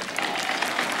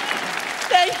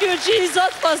 Thank you,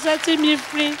 Jesus, for setting me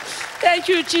free. Thank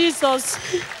you, Jesus.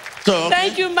 So, okay.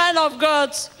 Thank you, man of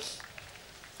God.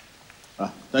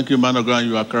 Thank you, man of God,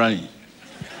 you are crying.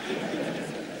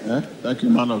 Thank you,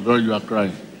 man of God, you are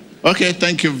crying. Okay,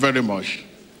 thank you very much.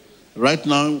 Right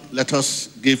now, let us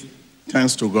give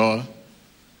thanks to God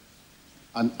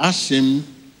and ask him,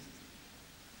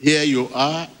 here you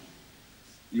are,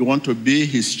 you want to be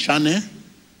his channel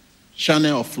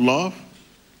of love,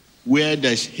 where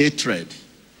there's hatred.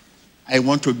 I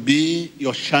want to be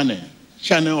your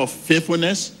channel of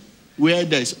faithfulness, where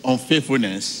there's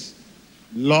unfaithfulness.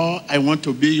 Lord, I want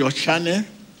to be your channel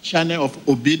of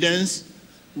obedience,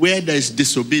 where there is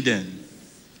disobedience.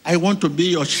 I want to be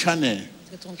your channel.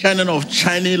 Channel of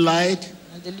shining light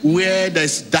where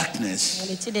there's darkness.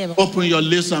 Les ténèbres. Open your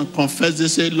lips and confess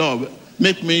this. Say, Lord,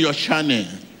 make me your channel.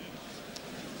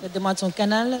 Demande ton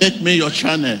canal. Make me your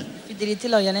channel. Fidélité,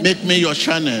 loyauté. Make me your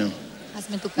channel.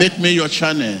 Hazme tu canal. Make me your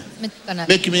channel. Hazme tu canal.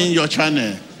 Make me your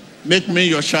channel. Make me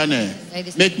your channel.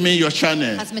 Make me your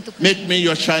channel. Make me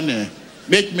your channel.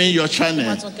 Make me your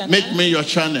channel. Make me your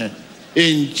channel.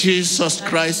 In Jesus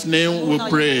Christ's name we Au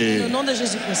pray. nom de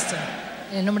Jésus-Christ.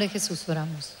 En el nombre de Jesús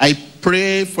oramos. I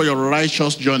pray for your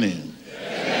righteous journey.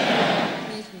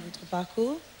 Priez pour votre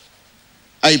parcours.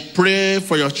 I pray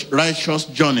for your righteous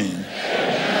journey.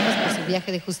 Oramos por su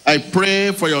viaje de justicia. I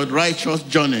pray for your righteous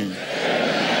journey.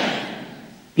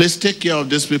 Please take care of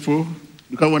these people,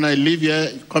 because when I leave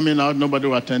here, coming out, nobody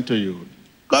will attend to you.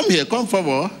 Come here, come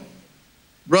forward.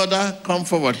 Brother, come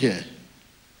forward here.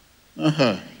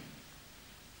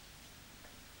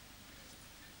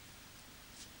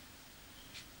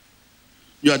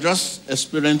 You are just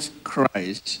experienced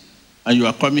Christ, and you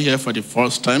are coming here for the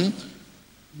first time.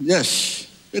 Yes,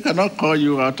 they cannot call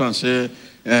you out and say,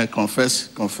 confess,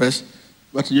 confess,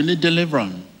 but you need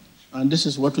deliverance. And this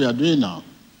is what we are doing now.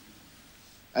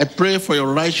 I pray for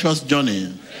your righteous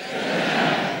journey.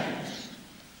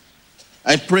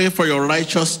 I pray for your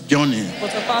righteous journey.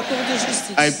 Votre parcours de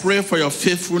justice. I pray for your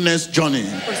faithfulness journey.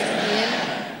 Por su fiel,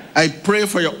 I pray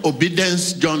for your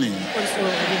obedience journey. por su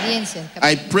obediencia.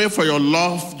 I pray for your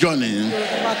love journey.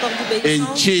 Votre parcours In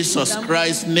d'obéissance. Jesus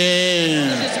Christ's name.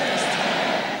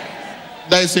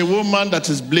 There is a woman that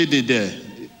is bleeding there.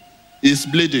 Is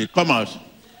bleeding. Come out.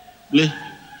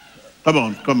 Come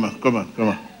on, come on, come on, come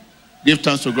on. Give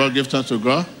thanks to God, give thanks to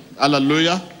God.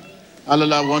 Hallelujah.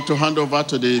 Hallelujah. I want to hand over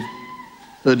to the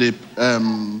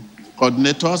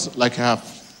coordinators like I have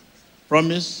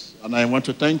promised. And I want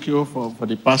to thank you for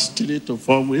the past 3 to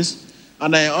 4 weeks.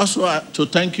 And I also to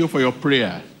thank you for your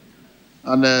prayer.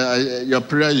 And your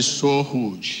prayer is so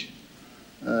huge.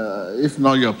 If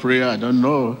not your prayer, I don't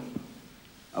know.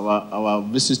 Our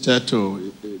visitor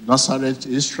to Nazareth,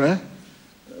 Israel.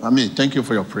 Thank you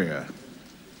for your prayer.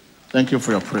 Thank you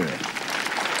for your prayer.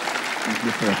 Thank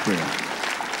you for your prayer.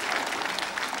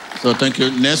 So thank you.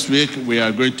 Next week, we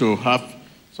are going to have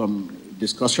some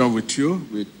discussion with you.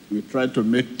 We try to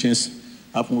make things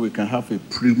happen. We can have a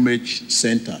pilgrimage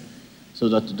center so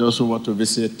that those who want to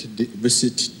visit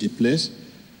the place,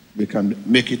 we can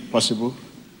make it possible.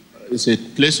 It's a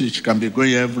place which can be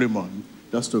going every month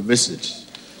just to visit.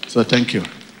 So thank you.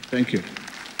 Thank you.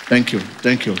 Thank you.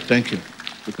 Thank you. Thank you.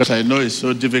 Because I know it's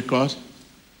so difficult.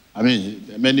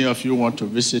 Many of you want to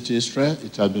visit Israel.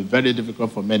 It has been very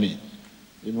difficult for many,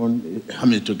 even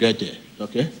to get there.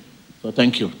 Okay? So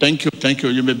thank you. Thank you. Thank you.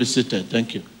 You may be seated.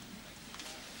 Thank you.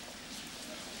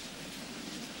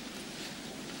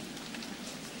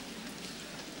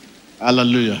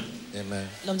 Hallelujah. Amen.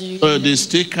 So the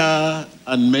sticker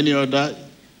and many other,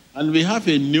 and we have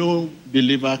a new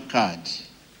believer card.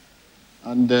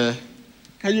 And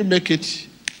can you make it?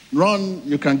 Ron,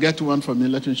 you can get one for me.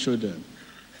 Let me show them.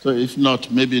 So if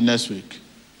not, maybe next week.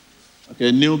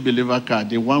 Okay, new believer card,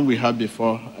 the one we had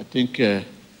before. I think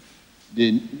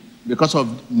because of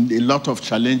a lot of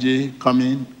challenges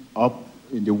coming up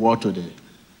in the world today,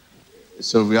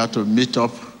 so we have to meet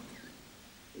up.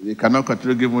 We cannot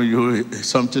continue giving you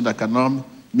something that cannot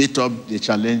meet up the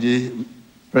challenges,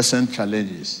 present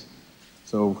challenges.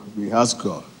 So we ask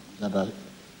God that are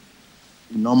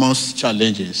enormous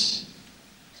challenges.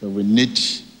 So we need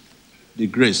the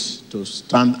grace to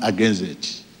stand against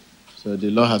it. So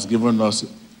the Lord has given us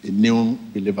a new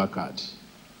believer card.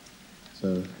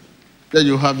 So there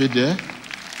you have it there.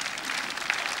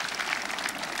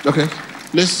 Okay,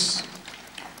 please.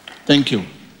 Thank you.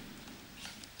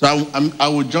 So I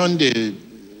will join the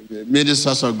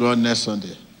ministers of God next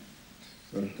Sunday.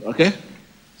 Okay?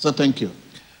 So thank you.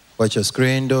 Watch your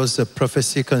screen. Those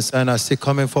prophecy concern are still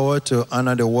coming forward to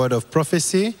honor the word of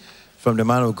prophecy from the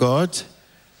man of God.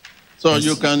 So yes.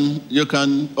 you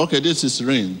can, okay, this is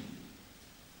ring.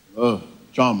 Oh,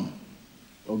 charm.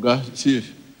 Oh God, see,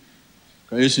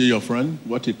 can you see your friend?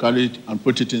 What he carried and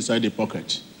put it inside the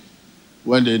pocket.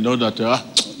 When they know that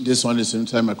this one is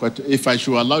inside my pocket, if I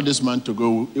should allow this man to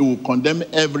go, he will condemn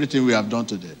everything we have done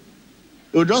today.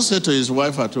 He will just say to his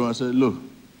wife at home and say, look,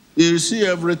 he will see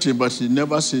everything, but he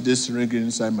never see this ring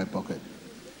inside my pocket.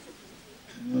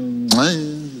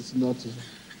 It's not,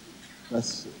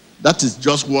 that is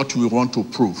just what we want to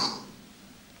prove.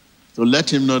 To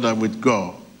let him know that with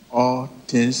God, all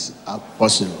things are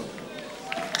possible.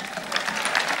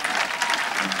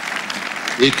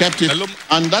 He kept it,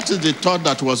 and that is the thought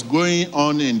that was going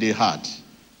on in the heart.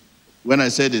 When I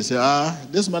said, they say,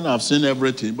 this man, I've seen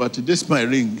everything, but this my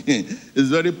ring is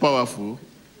very powerful.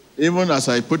 Even as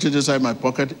I put it inside my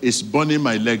pocket, it's burning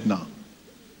my leg now.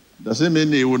 Does it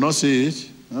mean he will not see it?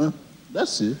 Huh?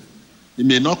 Let's see. He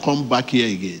may not come back here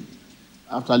again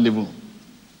after leaving.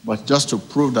 But just to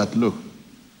prove that, look,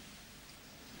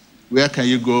 where can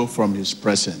you go from his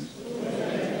presence?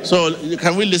 So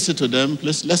can we listen to them,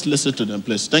 please? Let's listen to them,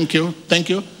 please. Thank you. Thank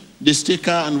you. The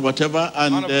sticker and whatever.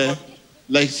 And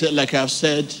like I've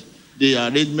said, the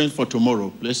arrangement for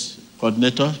tomorrow, please.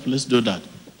 Coordinator, please do that.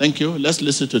 Thank you. Let's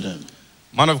listen to them.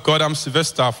 Man of God, I'm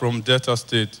Sylvester from Delta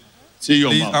State. See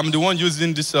your mouth. I'm the one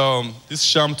using this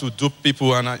charm to dupe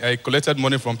people, and I collected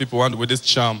money from people with this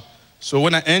charm. So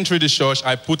when I entered the church,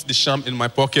 I put the charm in my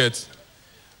pocket.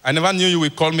 I never knew you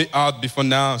would call me out before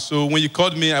now. So when you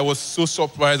called me, I was so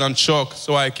surprised and shocked.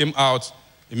 So I came out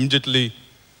immediately.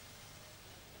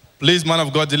 Please, man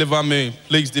of God, deliver me.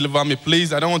 Please, deliver me.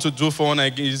 Please, I don't want to do for one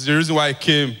again. It's the reason why I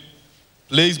came.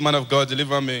 Please, man of God,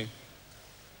 deliver me.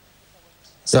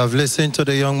 So I've listened to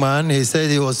the young man. He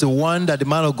said he was the one that the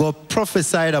man of God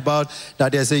prophesied about,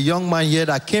 that there's a young man here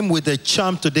that came with a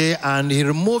charm today, and he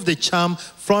removed the charm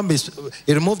from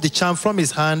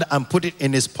his hand and put it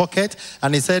in his pocket.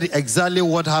 And he said exactly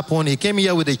what happened. He came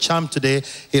here with a charm today.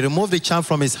 He removed the charm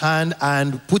from his hand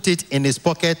and put it in his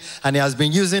pocket. And he has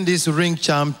been using this ring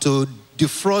charm to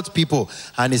defraud people.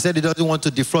 And he said he doesn't want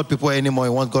to defraud people anymore. He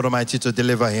wants God Almighty to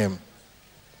deliver him.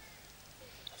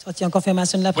 Sorti en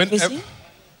confirmation de la prophétie.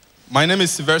 My name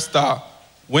is Sylvester.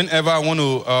 Whenever I want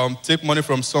to take money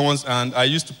from someone's hand, I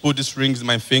used to put these rings in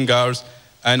my fingers,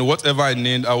 and whatever I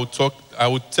need, I would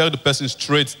tell the person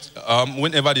straight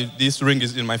whenever this ring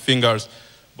is in my fingers.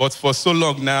 But for so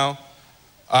long now,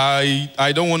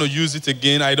 I don't want to use it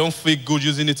again. I don't feel good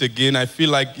using it again. I feel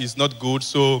like it's not good.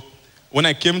 So when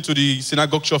I came to the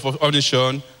Synagogue Church of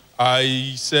Audition,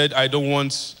 I said I don't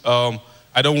want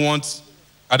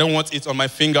it on my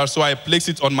finger, so I placed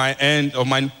it on my end of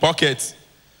my pocket.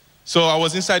 So I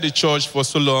was inside the church for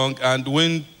so long, and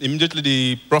when immediately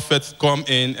the prophet come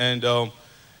in and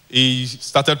he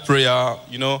started prayer,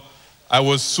 I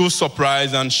was so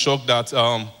surprised and shocked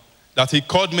that he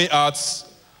called me out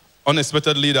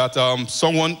unexpectedly, that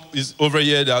someone is over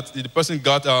here, that the person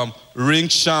got ring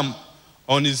charm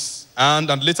on his hand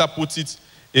and later put it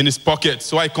in his pocket.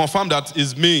 So I confirmed that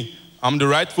it's me. I'm the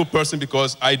rightful person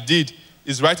because I did.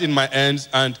 It's right in my hands,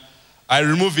 and I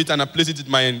remove it and I place it in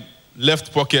my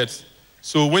left pocket.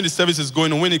 So when the service is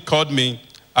going on, when he called me,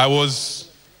 I was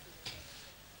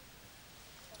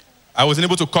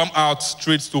able to come out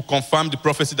straight to confirm the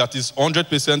prophecy that is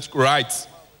 100% right.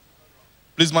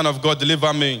 Please, man of God,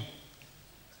 deliver me.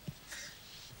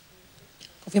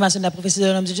 Confirmation de la prophétie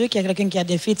de l'homme de Dieu, qu'il y a quelqu'un qui a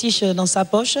des fétiches dans sa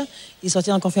poche. Il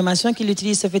sortit en confirmation qu'il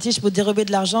utilise ce fétiche pour dérober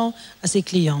de l'argent à ses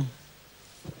clients.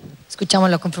 Escuchamos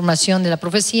la confirmación de la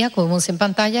profecía, como vemos en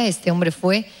pantalla. Este hombre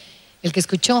fue el que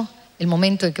escuchó el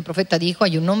momento en que el profeta dijo: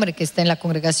 hay un hombre que está en la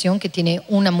congregación que tiene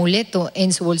un amuleto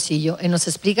en su bolsillo. Él nos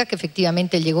explica que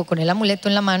efectivamente él llegó con el amuleto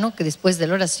en la mano, que después de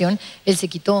la oración él se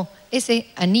quitó ese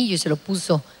anillo y se lo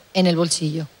puso en el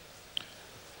bolsillo.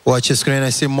 Watch your screen.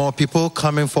 I see more people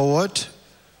coming forward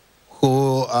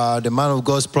who are the man of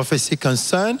God's prophecy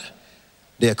concerned.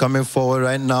 They are coming forward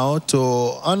right now to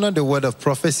honor the word of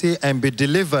prophecy and be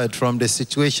delivered from the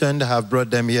situation that have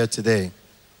brought them here today.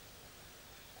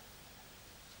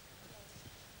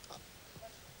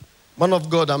 Man of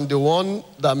God, I'm the one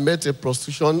that met a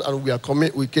prostitution, and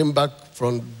we came back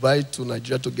from Dubai to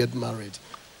Nigeria to get married.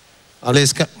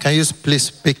 Please, can you please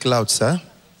speak loud, sir?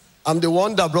 I'm the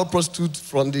one that brought prostitute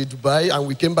from the Dubai, and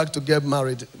we came back to get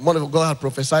married. Man of God had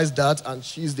prophesied that, and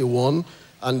she's the one.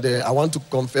 And I want to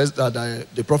confess that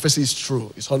the prophecy is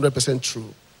true. It's 100%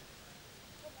 true.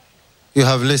 You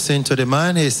have listened to the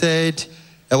man. He said,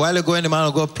 a while ago, the man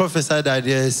of God prophesied that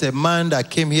there is a man that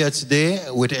came here today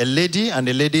with a lady, and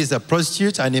the lady is a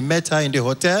prostitute, and he met her in the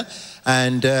hotel,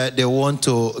 and they want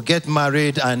to get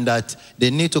married, and that they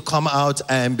need to come out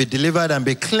and be delivered and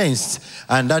be cleansed.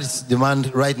 And that is the man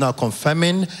right now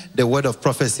confirming the word of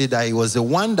prophecy, that he was the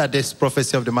one that this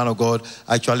prophecy of the man of God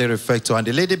actually referred to. And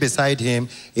the lady beside him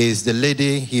is the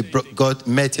lady he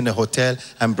met in a hotel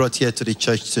and brought here to the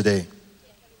church today.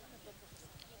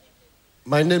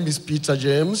 My name is Peter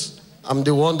James. I'm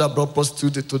the one that brought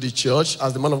prostitute to the church,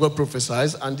 as the man of God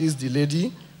prophesies, and this is the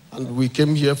lady, and we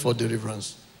came here for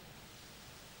deliverance.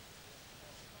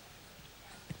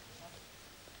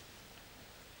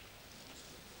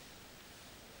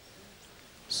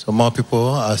 So more people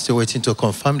are still waiting to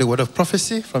confirm the word of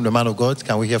prophecy from the man of God.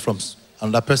 Can we hear from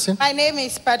another person? My name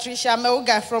is Patricia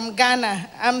Meuga from Ghana.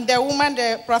 I'm the woman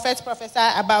the prophet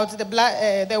prophesied about,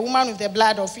 the woman with the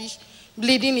blood of fish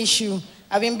bleeding issue.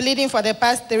 I've been bleeding for the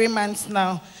past 3 months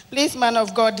now. Please, man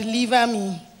of God, deliver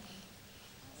me.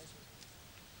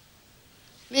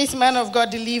 Please, man of God,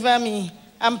 deliver me.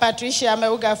 I'm Patricia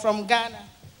Meuga from Ghana.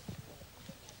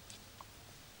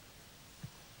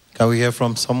 Can we hear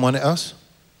from someone else?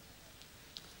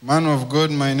 Man of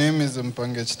God, my name is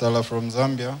Mpange Chitala from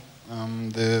Zambia. I'm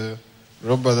the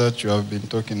robber that you have been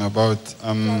talking about.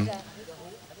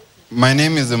 My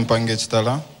name is Mpange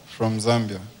Chitala from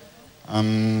Zambia.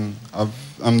 I'm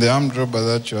the armed robber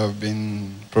that you have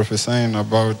been prophesying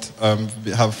about.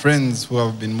 We have friends who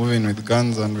have been moving with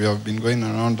guns, and we have been going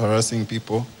around harassing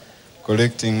people,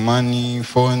 collecting money,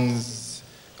 phones,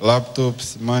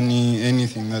 laptops, money,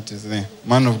 anything that is there.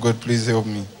 Man of God, please help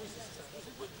me.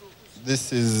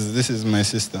 This is my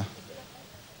sister.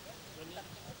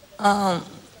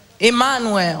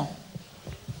 Emmanuel.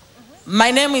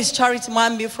 My name is Charity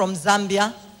Mwambi from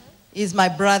Zambia. He's my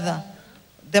brother.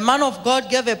 The man of God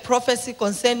gave a prophecy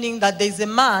concerning that there is a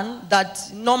man that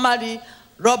normally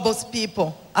robs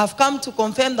people. I've come to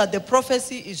confirm that the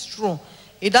prophecy is true.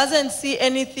 He doesn't see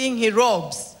anything, he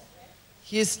robs.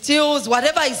 He steals,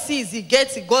 whatever he sees, he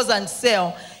gets, he goes and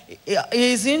sells.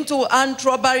 He's into armed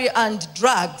robbery and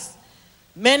drugs.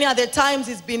 Many of the times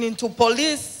he's been into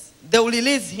police, they will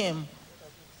release him.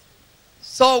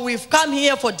 So we've come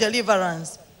here for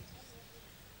deliverance.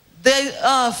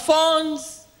 The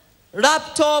phones,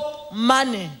 laptop,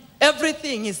 money,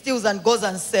 everything he steals and goes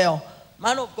and sells.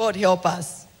 Man of God, help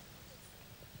us.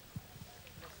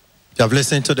 You have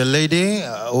listened to the lady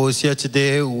who is here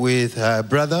today with her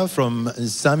brother from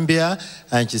Zambia,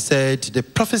 and she said the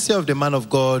prophecy of the man of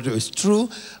God is true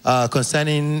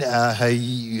concerning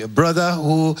her brother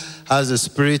who has a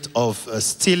spirit of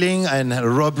stealing and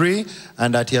robbery,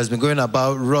 and that he has been going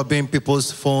about robbing people's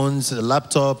phones,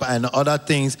 laptop, and other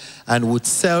things, and would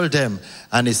sell them.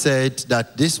 And he said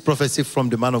that this prophecy from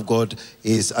the man of God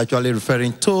is actually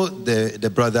referring to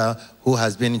the brother who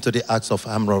has been into the acts of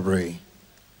armed robbery.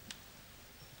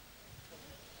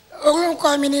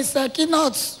 Minister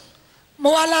Kinot,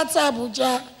 Moalata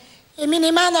Abuja, a mini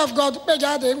man of God,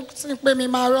 Pejade, me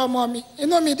my mommy, you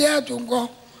know me there to go.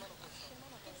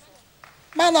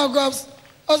 Man of God,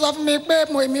 as of me, pay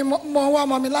me more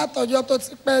mommy lato, you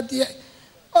to pay dear.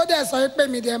 Oh, that's why pay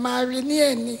me there, marry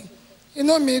near me. You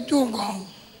know me do go.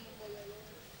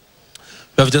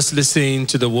 We have just listened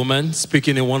to the woman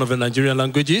speaking in one of the Nigerian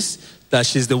languages, that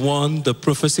she's the one the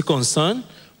prophecy concerned.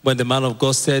 When the man of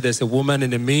God said there's a woman in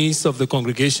the midst of the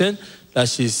congregation, that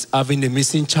she's having a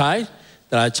missing child,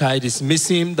 that her child is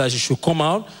missing, that she should come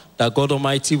out, that God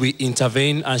Almighty will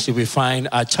intervene and she will find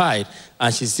her child.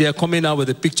 And she's here coming out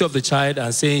with a picture of the child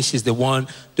and saying she's the one,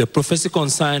 the prophecy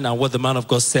concerned, and what the man of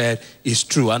God said is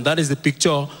true. And that is the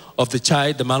picture of the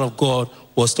child the man of God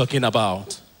was talking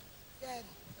about.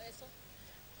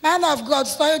 Man of God,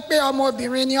 so you pay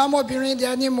omobirin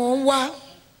de ni mo nwa.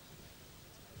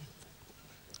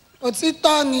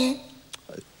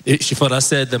 She further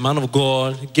said the man of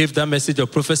God gave that message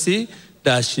of prophecy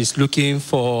that she's looking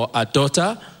for a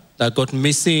daughter that got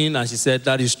missing, and she said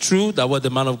that is true, that what the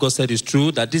man of God said is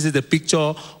true, that this is the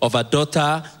picture of a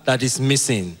daughter that is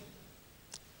missing.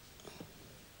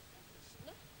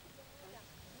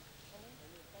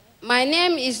 My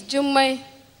name is Jumai.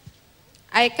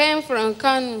 I came from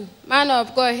Kanu. Man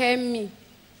of God, help me.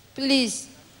 Please.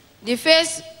 The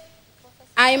first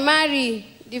I marry.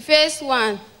 The first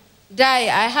one died.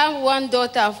 I have one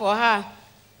daughter for her.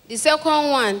 The second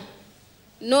one,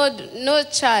 no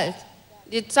child.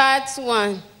 The third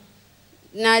one,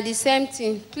 now the same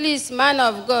thing. Please, man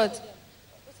of God,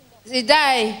 they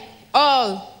die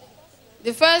all.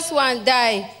 The first one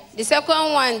died. The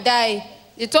second one died.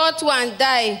 The third one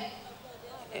died.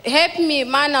 Help me,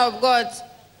 man of God.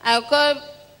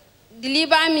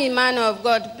 Deliver me, man of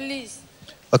God, please.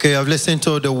 Okay, I've listened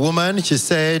to the woman. She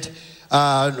said,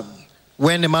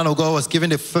 when the man of God was given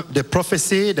the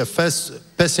prophecy, the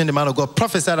first person the man of God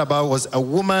prophesied about was a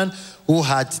woman who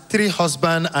had 3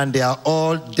 husbands and they are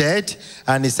all dead.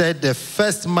 And he said the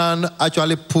first man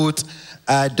actually put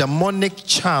a demonic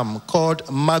charm called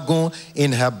Magun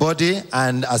in her body,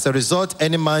 and as a result,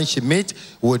 any man she meet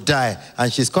would die.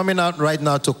 And she's coming out right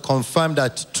now to confirm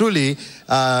that truly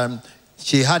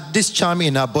she had this charm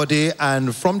in her body,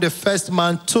 and from the first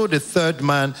man to the third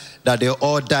man, that they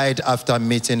all died after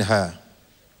meeting her.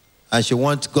 And she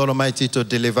wants God Almighty to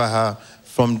deliver her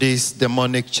from this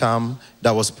demonic charm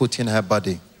that was put in her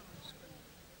body.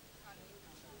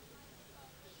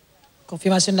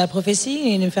 Confirmation de la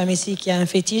prophétie, une femme ici qui a un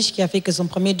fétiche qui a fait que son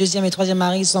premier, deuxième et troisième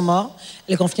mari sont morts.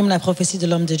 Elle confirme la prophétie de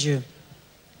l'homme de Dieu.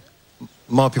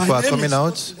 More people are coming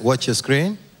out. Watch your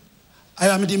screen. I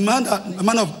am the man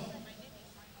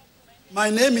My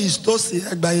name is Tosi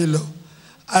Egbayelo.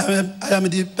 I am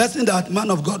the person that man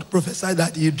of God prophesied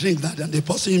that he drinks that and they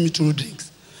pursue him through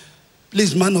drinks.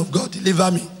 Please, man of God,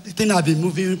 deliver me. The thing has been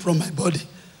moving from my body.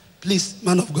 Please,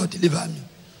 man of God, deliver me.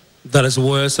 That is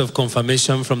words of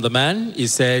confirmation from the man. He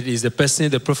said, is the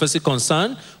person, the prophecy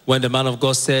concerned, when the man of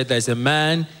God said, there's a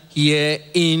man here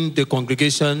in the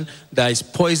congregation that is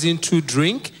poisoned through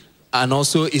drink, and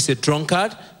also is a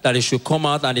drunkard, that he should come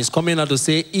out, and he's coming out to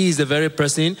say he is the very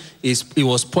person, he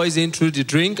was poisoned through the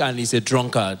drink, and he's a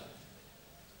drunkard.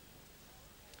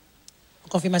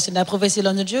 Confirmation de la prophétie,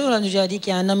 l'homme de Dieu a dit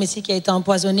qu'il y a un homme ici qui a été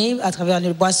empoisonné à travers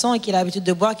les boissons et qu'il a l'habitude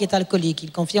de boire, qui est alcoolique.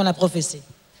 Il confirme la prophétie.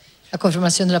 La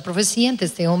confirmación de la profecía ante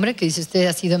este hombre que dice usted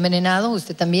ha sido envenenado,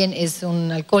 usted también es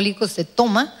un alcohólico, usted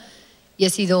toma y ha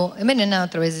sido envenenado a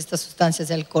través de estas sustancias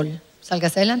de alcohol.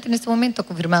 Salgas adelante en este momento,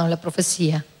 confirmado la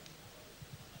profecía.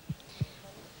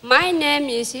 My name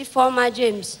is Ifoma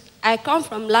James. I come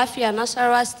from Lafia,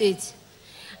 Nasarawa State.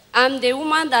 I'm the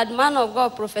woman that man of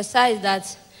God prophesied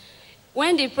that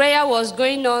when the prayer was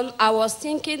going on, I was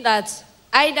thinking that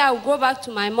either I'll go back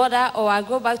to my mother or I'll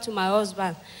go back to my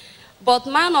husband. But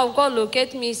man of God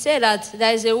located me, said that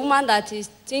there is a woman that is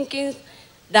thinking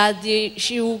that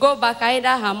she will go back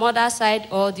either her mother's side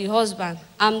or the husband.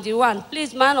 I'm the one.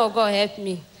 Please, man of God, help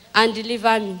me and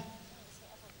deliver me.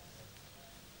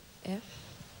 Yeah.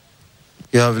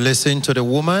 You have listened to the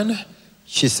woman.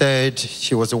 She said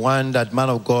she was the one that man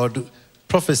of God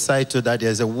prophesied to, that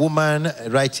there's a woman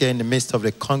right here in the midst of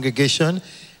the congregation,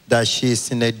 that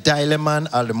she's in a dilemma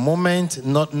at the moment,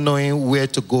 not knowing where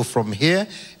to go from here,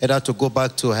 either to go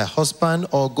back to her husband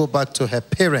or go back to her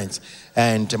parents.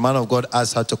 And the man of God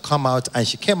asked her to come out, and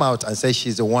she came out and said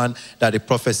she's the one that the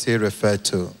prophecy referred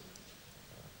to.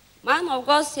 Man of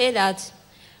God said that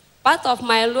part of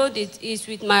my load is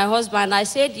with my husband. I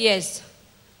said yes.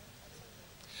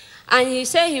 And he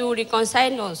said he will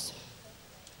reconcile us.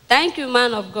 Thank you,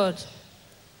 man of God.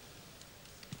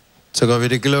 To God be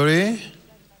the glory.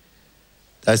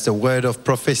 That's the word of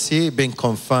prophecy being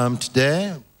confirmed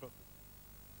there.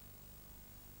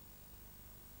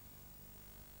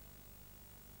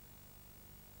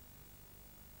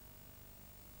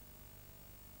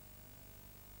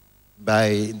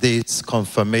 By this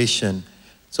confirmation.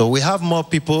 So we have more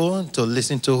people to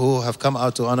listen to who have come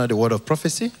out to honor the word of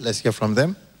prophecy. Let's hear from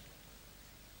them.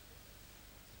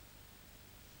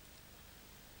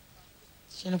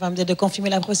 J'ai une femme de confirmer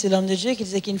la prophétie de l'homme de Dieu qui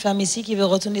disait qu'il y a une femme ici qui veut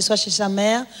retourner soit chez sa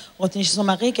mère, retourner chez son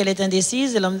mari, qu'elle est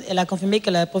indécise. Elle a confirmé que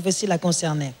la prophétie la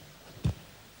concernait.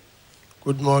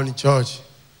 Good morning, church.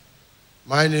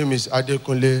 My name is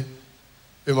Adekunle,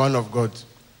 a man of God,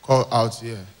 called out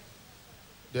here.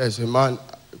 There's a man,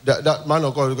 that man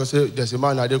of God, because there's a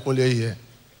man Adekunle here,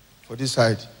 for this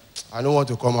side. I don't want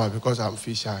to come out because I'm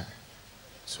feel shy.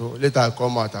 So later I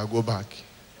come out, I go back.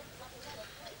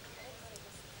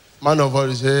 Man of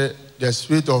God say the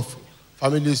spirit of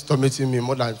family is tormenting me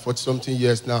more than 40-something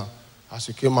years now. As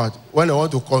you came out, when I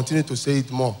want to continue to say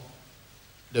it more,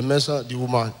 they mention the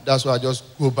woman. That's why I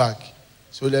just go back.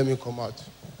 So let me come out.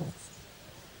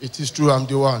 It is true, I'm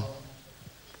the one.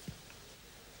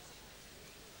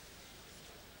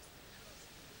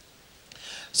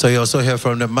 So you also hear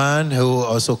from the man who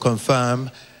also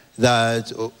confirmed that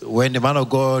when the man of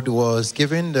God was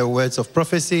giving the words of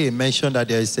prophecy, he mentioned that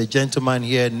there is a gentleman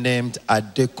here named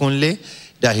Adekunle,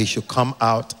 that he should come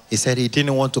out. He said he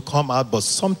didn't want to come out, but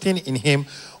something in him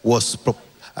was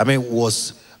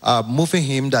moving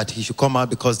him that he should come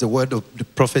out, because the word of the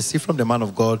prophecy from the man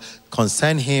of God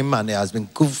concerned him, and he has been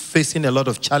facing a lot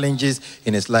of challenges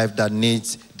in his life that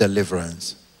needs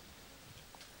deliverance.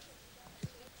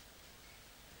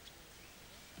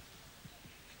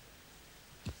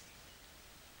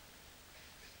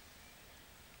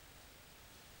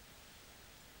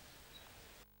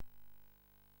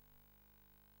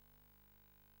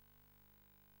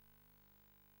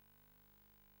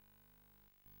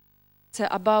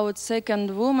 About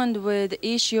second woman with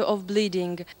issue of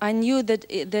bleeding. I knew that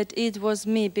it was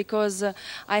me because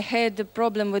I had a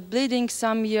problem with bleeding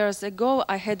some years ago.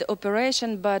 I had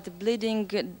operation, but bleeding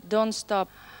don't stop.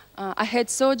 I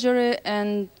had surgery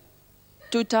in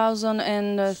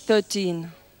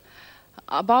 2013.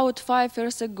 About 5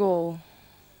 years ago,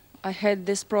 I had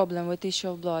this problem with issue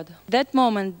of blood. That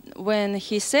moment when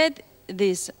he said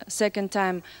this second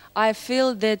time, I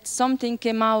feel that something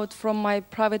came out from my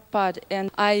private part,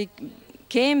 and I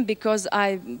came because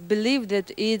I believe that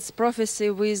it's prophecy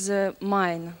with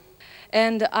mine.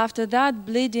 And after that,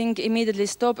 bleeding immediately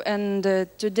stopped, and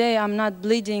today I'm not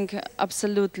bleeding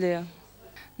absolutely.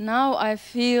 Now I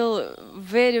feel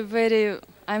very,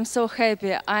 I'm so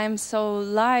happy, I'm so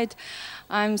light,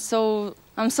 I'm so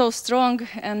I'm so strong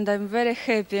and I'm very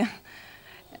happy.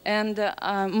 And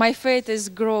my faith is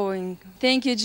growing. Thank you,